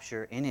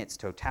capture in its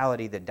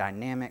totality the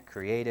dynamic,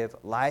 creative,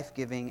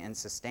 life-giving, and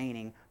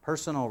sustaining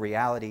personal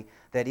reality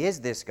that is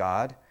this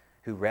God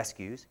who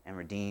rescues and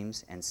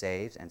redeems and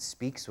saves and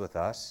speaks with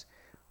us,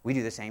 we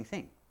do the same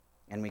thing,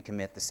 and we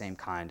commit the same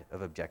kind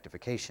of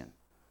objectification,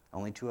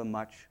 only to a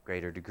much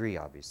greater degree,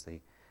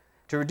 obviously.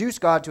 To reduce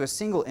God to a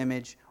single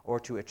image or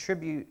to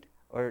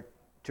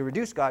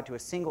reduce God to a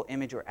single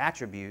image or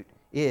attribute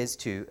is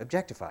to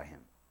objectify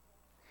him.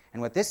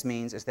 And what this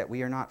means is that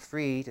we are not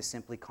free to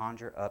simply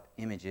conjure up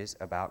images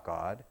about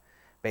God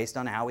based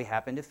on how we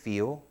happen to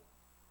feel,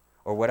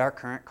 or what our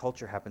current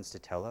culture happens to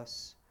tell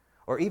us,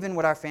 or even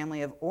what our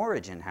family of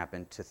origin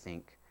happened to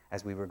think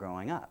as we were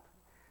growing up.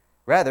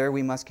 Rather,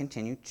 we must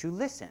continue to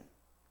listen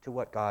to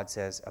what God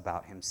says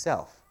about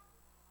himself,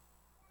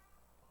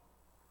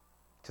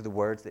 to the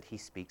words that he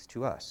speaks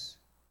to us.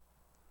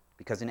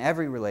 Because in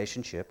every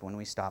relationship, when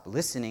we stop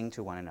listening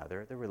to one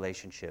another, the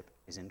relationship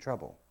is in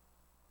trouble.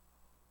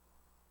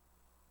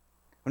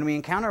 When we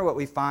encounter what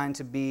we find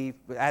to be,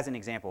 as an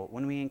example,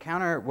 when we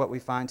encounter what we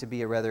find to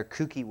be a rather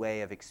kooky way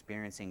of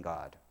experiencing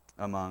God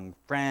among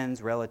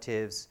friends,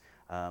 relatives,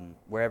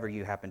 wherever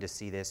you happen to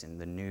see this in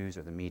the news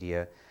or the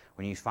media,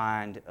 when you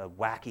find a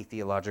wacky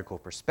theological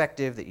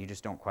perspective that you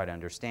just don't quite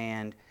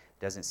understand,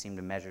 doesn't seem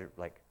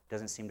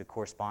to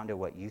correspond to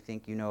what you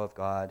think you know of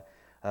God,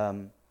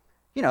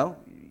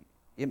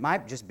 it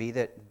might just be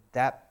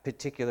that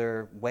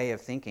particular way of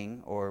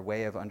thinking or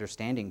way of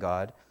understanding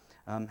God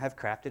have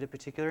crafted a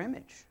particular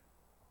image.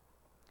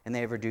 And they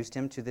have reduced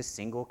him to this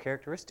single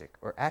characteristic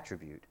or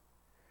attribute.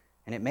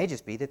 And it may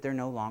just be that they're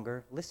no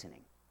longer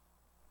listening.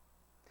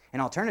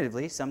 And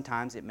alternatively,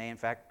 sometimes it may in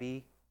fact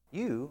be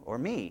you or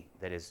me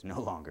that is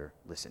no longer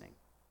listening.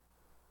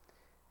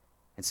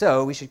 And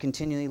so we should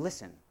continually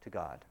listen to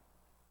God,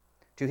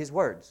 to his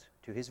words,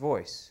 to his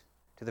voice,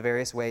 to the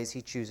various ways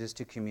he chooses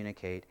to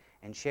communicate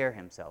and share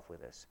himself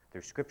with us,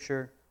 through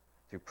Scripture,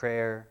 through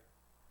prayer,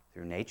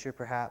 through nature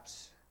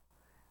perhaps,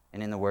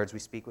 and in the words we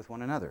speak with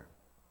one another.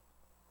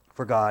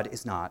 For God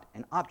is not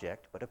an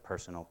object, but a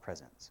personal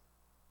presence.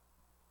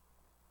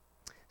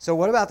 So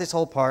what about this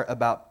whole part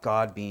about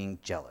God being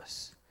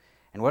jealous?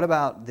 And what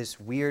about this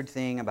weird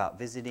thing about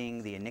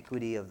visiting the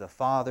iniquity of the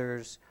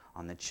fathers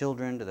on the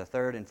children to the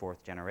third and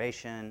fourth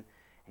generation,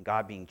 and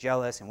God being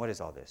jealous, and what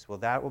is all this? Well,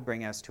 that will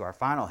bring us to our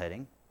final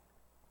heading,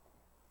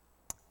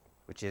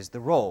 which is the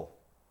role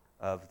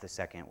of the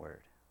second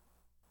word.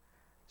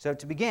 So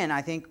to begin,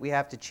 I think we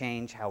have to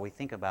change how we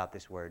think about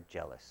this word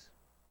jealous.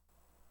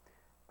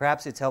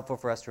 Perhaps it's helpful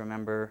for us to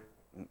remember,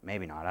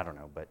 maybe not, I don't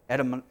know, but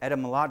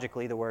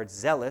etymologically the word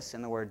zealous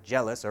and the word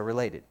jealous are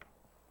related.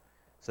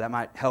 So that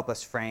might help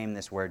us frame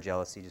this word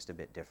jealousy just a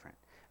bit different.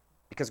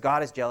 Because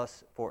God is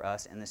jealous for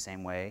us in the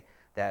same way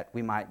that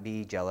we might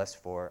be jealous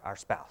for our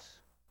spouse.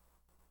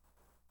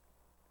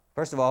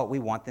 First of all, we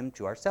want them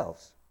to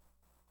ourselves.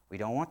 We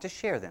don't want to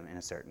share them in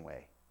a certain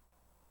way.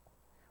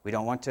 We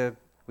don't want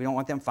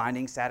them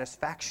finding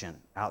satisfaction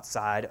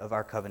outside of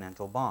our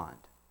covenantal bond.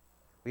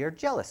 We are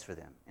jealous for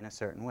them in a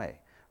certain way,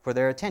 for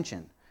their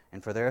attention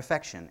and for their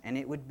affection, and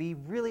it would be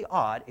really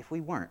odd if we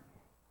weren't.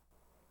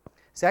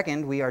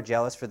 Second, we are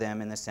jealous for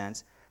them in the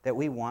sense that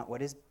we want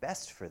what is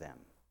best for them.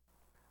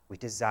 We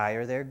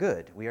desire their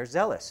good. We are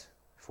zealous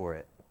for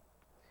it.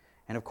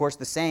 And of course,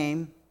 the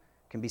same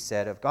can be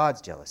said of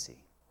God's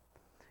jealousy.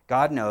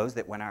 God knows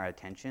that when our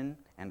attention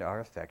and our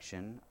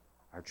affection,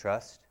 our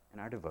trust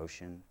and our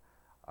devotion,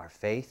 our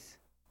faith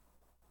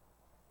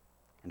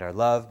and our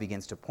love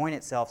begins to point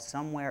itself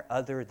somewhere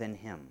other than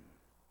him,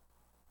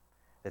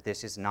 that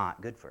this is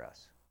not good for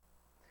us.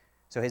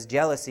 So his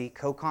jealousy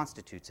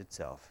co-constitutes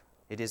itself.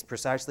 It is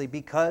precisely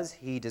because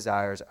he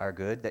desires our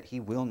good that he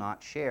will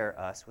not share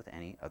us with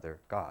any other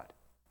god.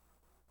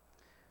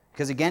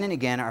 Because again and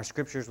again, our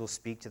scriptures will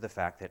speak to the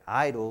fact that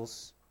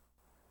idols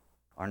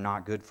are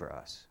not good for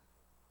us.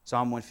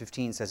 Psalm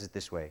 115 says it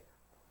this way: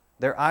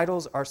 "Their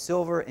idols are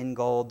silver and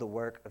gold, the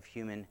work of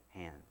human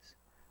hands.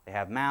 They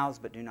have mouths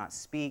but do not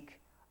speak,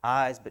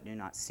 eyes but do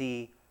not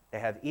see. They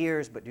have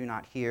ears but do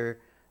not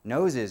hear,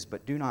 noses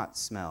but do not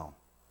smell.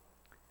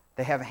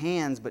 They have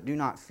hands but do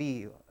not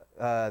feel.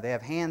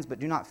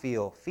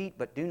 Feet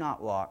but do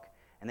not walk,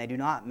 and they do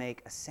not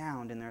make a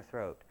sound in their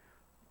throat.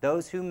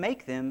 Those who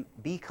make them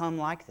become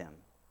like them.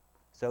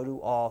 So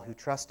do all who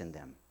trust in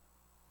them."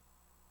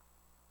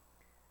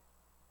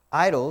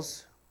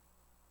 Idols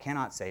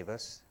cannot save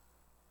us.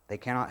 They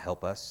cannot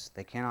help us.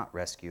 They cannot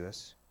rescue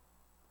us.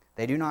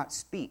 They do not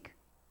speak,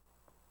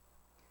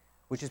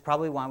 which is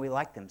probably why we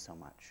like them so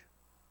much,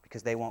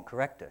 because they won't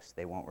correct us.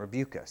 They won't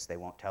rebuke us. They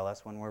won't tell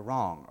us when we're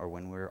wrong or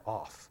when we're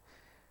off,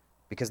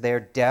 because they are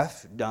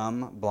deaf,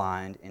 dumb,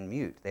 blind, and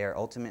mute. They are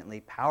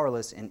ultimately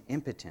powerless and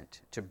impotent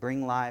to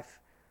bring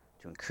life,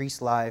 to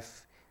increase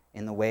life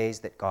in the ways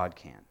that God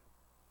can.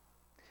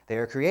 They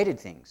are created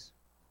things,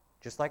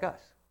 just like us.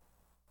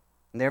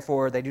 And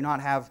therefore, they do not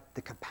have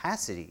the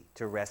capacity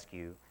to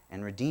rescue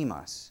and redeem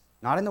us,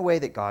 not in the way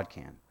that God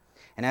can.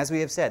 And as we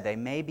have said, they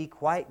may be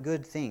quite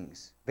good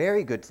things,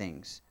 very good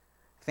things: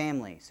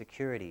 family,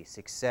 security,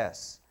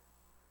 success,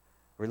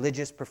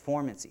 religious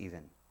performance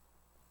even.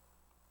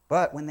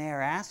 But when they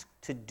are asked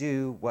to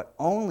do what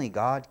only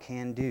God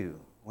can do,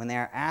 when they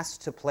are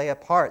asked to play a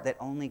part that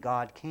only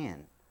God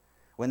can,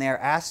 when they are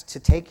asked to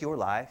take your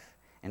life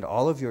and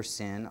all of your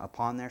sin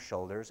upon their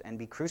shoulders and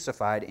be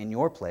crucified in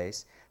your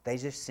place, they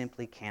just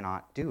simply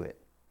cannot do it,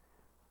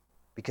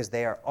 because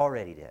they are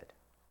already dead,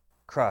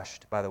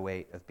 crushed by the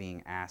weight of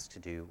being asked to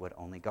do what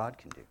only God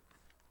can do.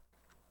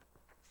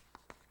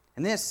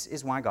 And this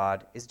is why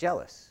God is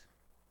jealous.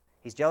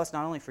 He's jealous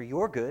not only for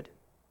your good,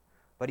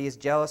 but he is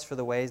jealous for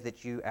the ways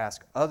that you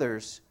ask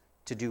others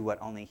to do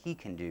what only he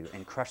can do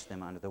and crush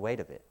them under the weight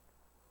of it.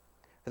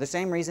 For the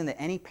same reason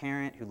that any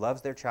parent who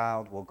loves their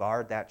child will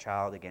guard that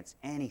child against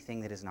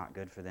anything that is not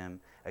good for them,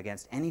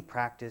 against any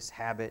practice,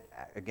 habit,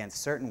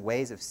 against certain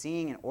ways of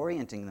seeing and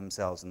orienting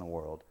themselves in the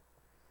world,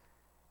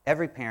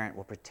 every parent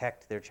will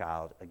protect their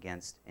child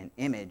against an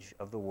image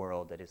of the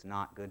world that is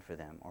not good for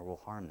them or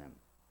will harm them.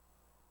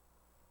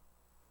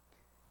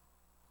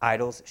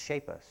 Idols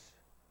shape us.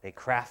 They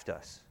craft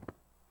us.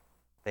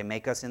 They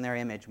make us in their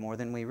image more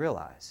than we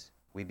realize.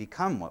 We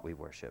become what we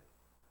worship.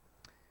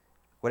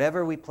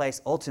 Whatever we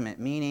place ultimate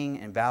meaning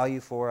and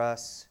value for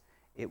us,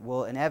 it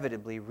will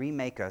inevitably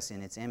remake us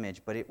in its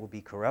image, but it will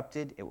be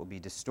corrupted, it will be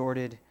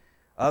distorted,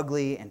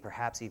 ugly, and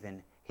perhaps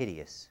even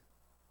hideous.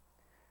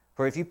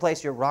 For if you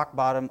place your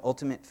rock-bottom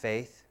ultimate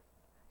faith,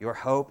 your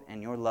hope,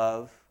 and your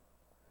love,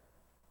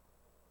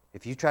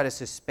 if you try to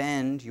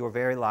suspend your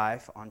very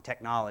life on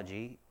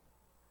technology,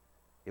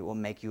 it will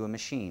make you a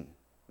machine,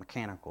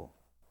 mechanical.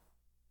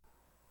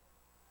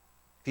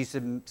 If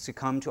you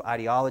succumb to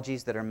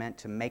ideologies that are meant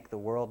to make the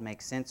world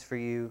make sense for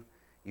you,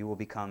 you will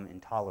become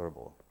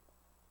intolerable.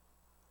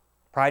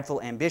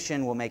 Prideful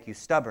ambition will make you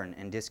stubborn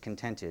and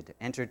discontented.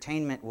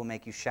 Entertainment will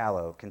make you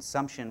shallow.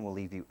 Consumption will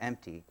leave you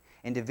empty.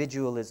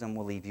 Individualism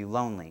will leave you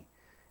lonely.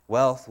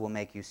 Wealth will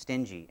make you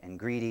stingy and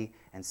greedy,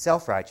 and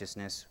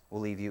self-righteousness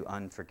will leave you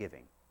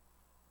unforgiving.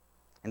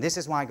 And this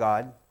is why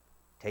God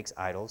takes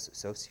idols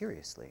so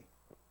seriously.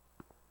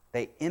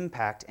 They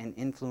impact and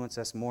influence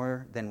us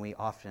more than we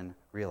often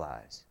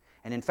realize.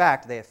 And in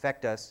fact, they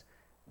affect us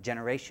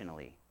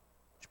generationally,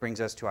 which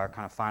brings us to our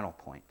kind of final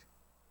point.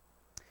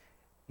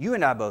 You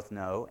and I both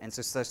know, and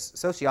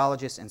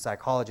sociologists and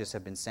psychologists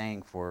have been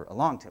saying for a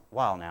long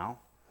while now,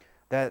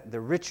 that the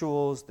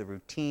rituals, the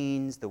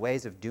routines, the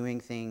ways of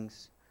doing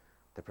things,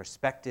 the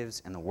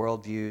perspectives and the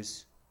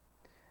worldviews,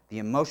 the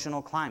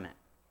emotional climate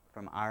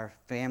from our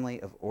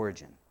family of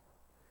origin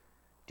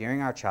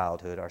during our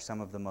childhood are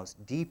some of the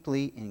most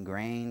deeply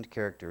ingrained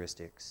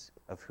characteristics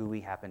of who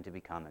we happen to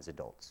become as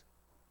adults.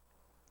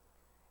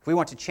 If we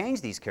want to change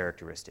these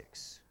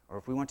characteristics, or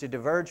if we want to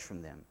diverge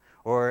from them,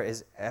 or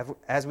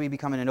as we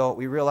become an adult,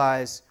 we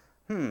realize,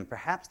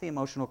 perhaps the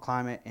emotional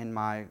climate in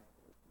my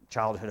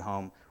childhood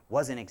home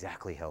wasn't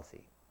exactly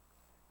healthy.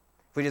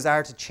 If we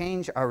desire to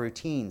change our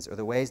routines or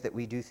the ways that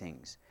we do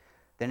things,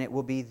 then it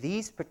will be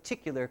these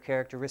particular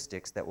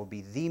characteristics that will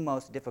be the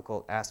most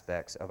difficult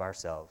aspects of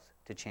ourselves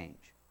to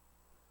change.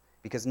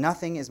 Because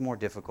nothing is more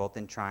difficult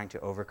than trying to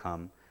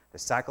overcome the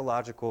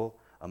psychological,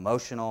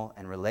 emotional,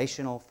 and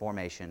relational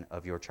formation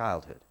of your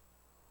childhood.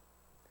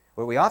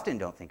 What we often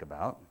don't think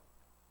about,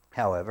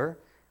 however,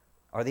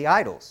 are the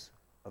idols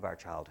of our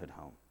childhood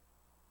home.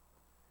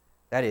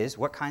 That is,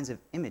 what kinds of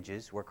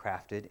images were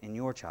crafted in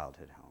your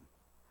childhood home?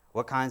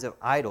 What kinds of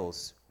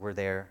idols were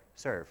there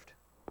served?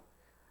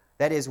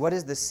 That is, what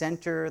is the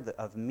center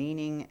of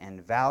meaning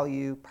and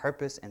value,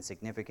 purpose, and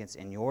significance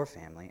in your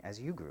family as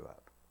you grew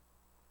up?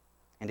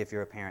 And if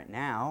you're a parent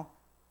now,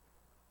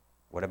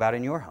 what about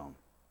in your home?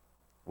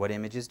 What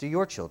images do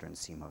your children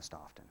see most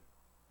often?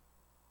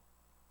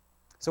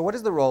 So what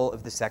is the role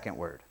of the second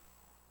word?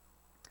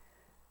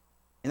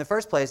 In the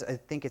first place, I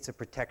think it's a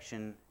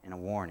protection and a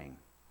warning,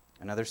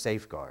 another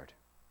safeguard.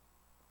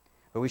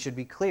 But we should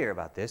be clear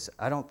about this.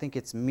 I don't think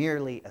it's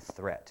merely a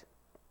threat.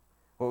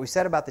 What we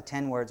said about the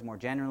 10 words more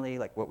generally,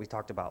 like what we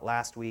talked about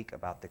last week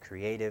about the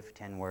creative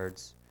 10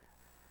 words,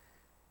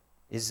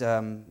 is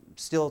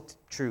still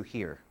true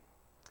here.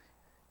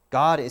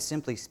 God is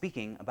simply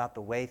speaking about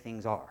the way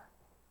things are.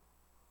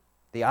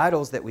 The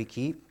idols that we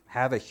keep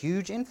have a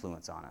huge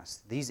influence on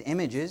us. These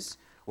images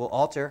will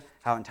alter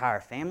how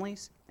entire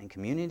families and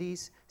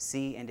communities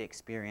see and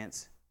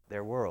experience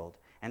their world.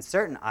 And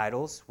certain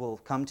idols will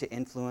come to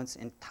influence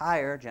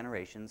entire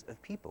generations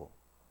of people.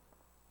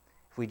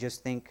 If we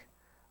just think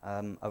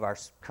of our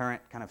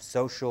current kind of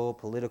social,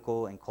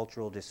 political, and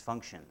cultural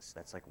dysfunctions,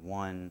 that's like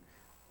one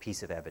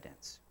piece of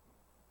evidence.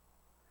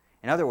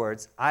 In other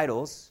words,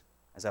 idols,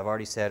 as I've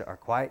already said, are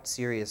quite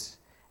serious,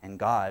 and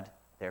God,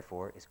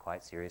 therefore, is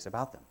quite serious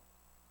about them.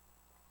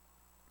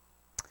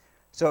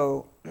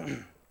 So,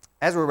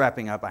 as we're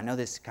wrapping up, I know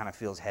this kind of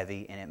feels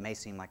heavy, and it may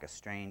seem like a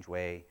strange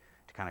way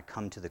to kind of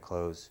come to the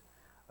close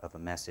of a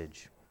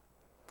message.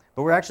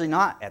 But we're actually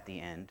not at the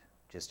end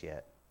just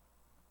yet.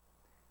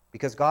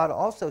 Because God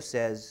also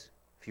says,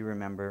 if you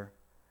remember,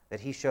 that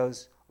he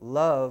shows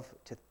love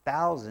to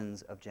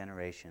thousands of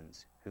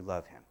generations who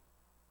love him.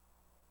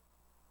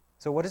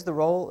 So what is the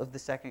role of the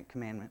second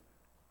commandment?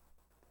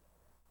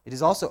 It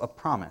is also a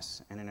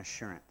promise and an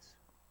assurance.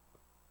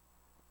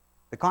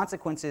 The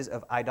consequences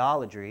of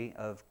idolatry,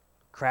 of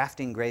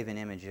crafting graven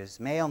images,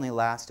 may only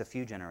last a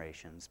few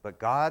generations, but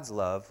God's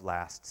love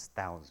lasts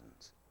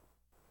thousands.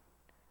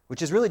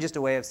 Which is really just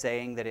a way of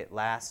saying that it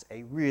lasts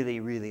a really,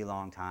 really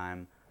long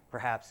time,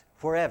 perhaps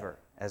forever,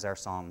 as our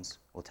Psalms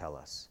will tell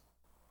us.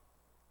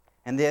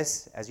 And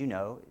this, as you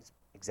know, is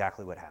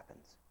exactly what happens.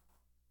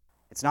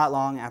 It's not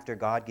long after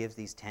God gives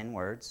these 10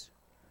 words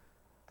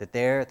that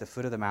there at the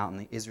foot of the mountain,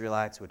 the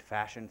Israelites would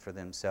fashion for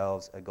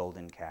themselves a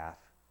golden calf.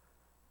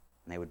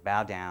 And they would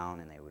bow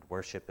down and they would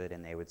worship it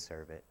and they would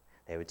serve it.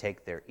 They would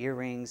take their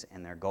earrings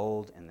and their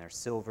gold and their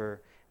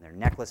silver and their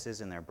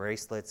necklaces and their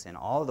bracelets and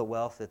all of the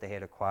wealth that they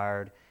had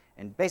acquired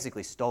and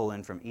basically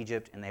stolen from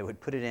Egypt, and they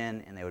would put it in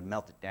and they would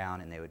melt it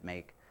down and they would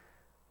make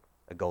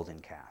a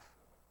golden calf.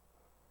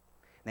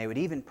 And they would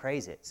even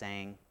praise it,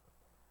 saying,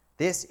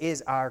 "This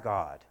is our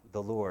God,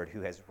 the Lord,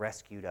 who has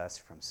rescued us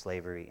from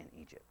slavery in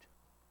Egypt."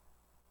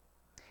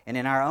 And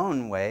in our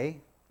own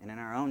way, and in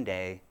our own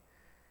day,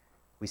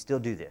 we still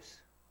do this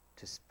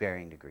to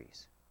varying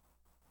degrees.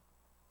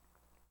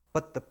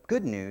 But the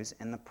good news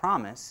and the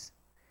promise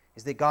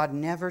is that God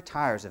never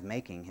tires of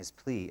making his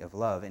plea of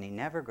love, and he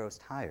never grows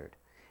tired.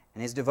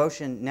 And his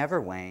devotion never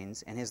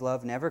wanes, and his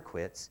love never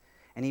quits,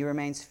 and he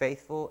remains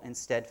faithful and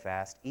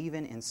steadfast,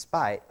 even in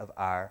spite of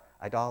our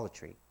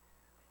idolatry.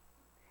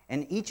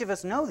 And each of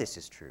us know this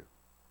is true,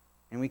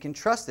 and we can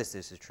trust this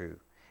is true,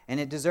 and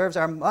it deserves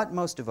our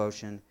utmost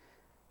devotion,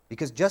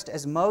 because just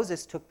as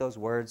Moses took those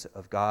words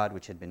of God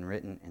which had been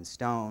written in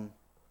stone,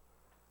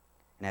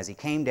 and as he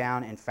came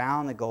down and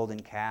found the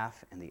golden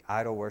calf and the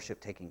idol worship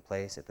taking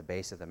place at the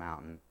base of the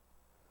mountain,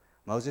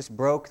 Moses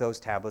broke those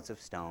tablets of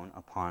stone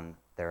upon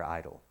their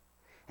idol,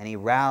 and he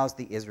roused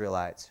the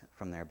Israelites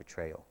from their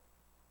betrayal.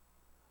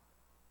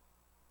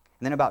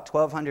 And then about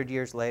 1,200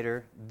 years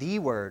later, the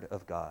word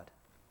of God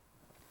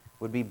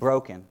would be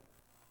broken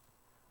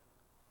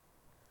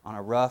on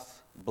a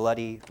rough,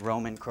 bloody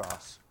Roman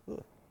cross.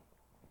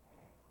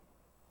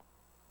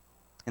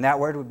 And that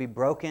word would be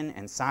broken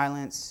and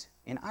silenced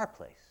in our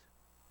place.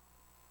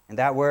 And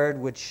that word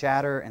would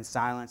shatter and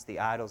silence the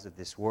idols of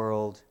this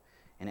world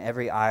and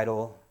every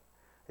idol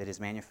that is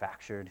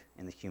manufactured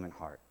in the human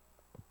heart.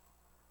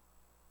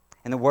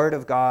 And the word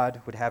of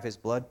God would have his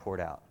blood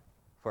poured out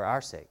for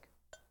our sake,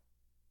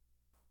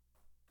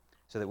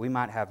 so that we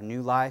might have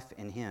new life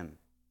in him,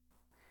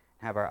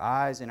 have our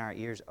eyes and our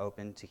ears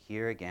open to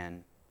hear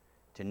again,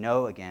 to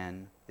know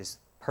again this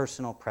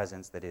personal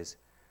presence that is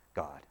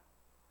God.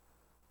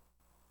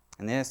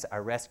 And this,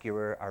 our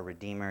rescuer, our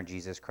redeemer,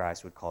 Jesus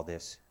Christ, would call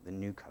this the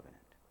new covenant.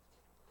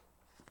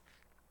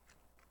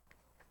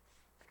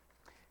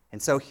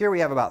 And so here we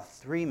have about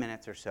 3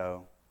 minutes or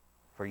so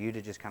for you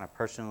to just kind of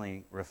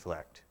personally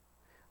reflect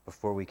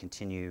before we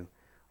continue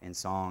in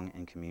song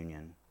and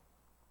communion.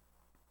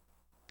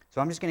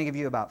 So I'm just going to give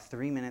you about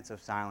 3 minutes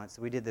of silence.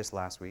 We did this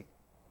last week.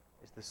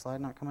 Is the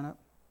slide not coming up?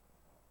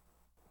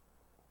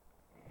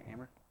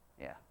 Hammer?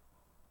 Yeah.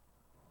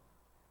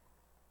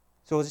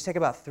 So we'll just take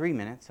about 3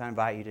 minutes. I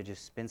invite you to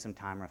just spend some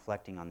time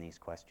reflecting on these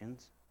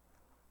questions.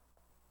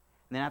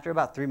 And then after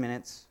about 3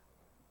 minutes,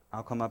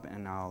 I'll come up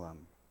and I'll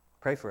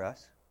pray for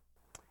us.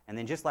 And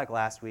then just like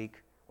last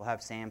week, we'll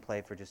have Sam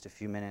play for just a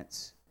few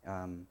minutes,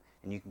 and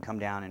you can come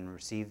down and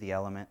receive the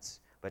elements,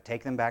 but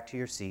take them back to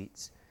your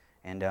seats.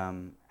 And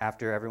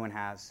after everyone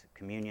has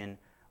communion,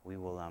 we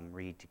will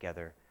read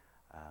together.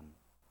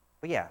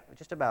 But yeah,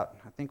 just about,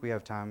 I think we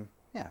have time,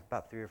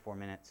 about 3 or 4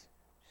 minutes,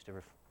 just to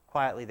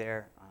quietly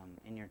there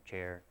in your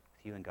chair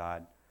with you and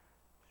God.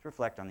 Just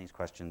reflect on these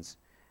questions,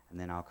 and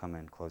then I'll come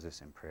and close us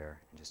in prayer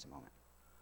in just a moment.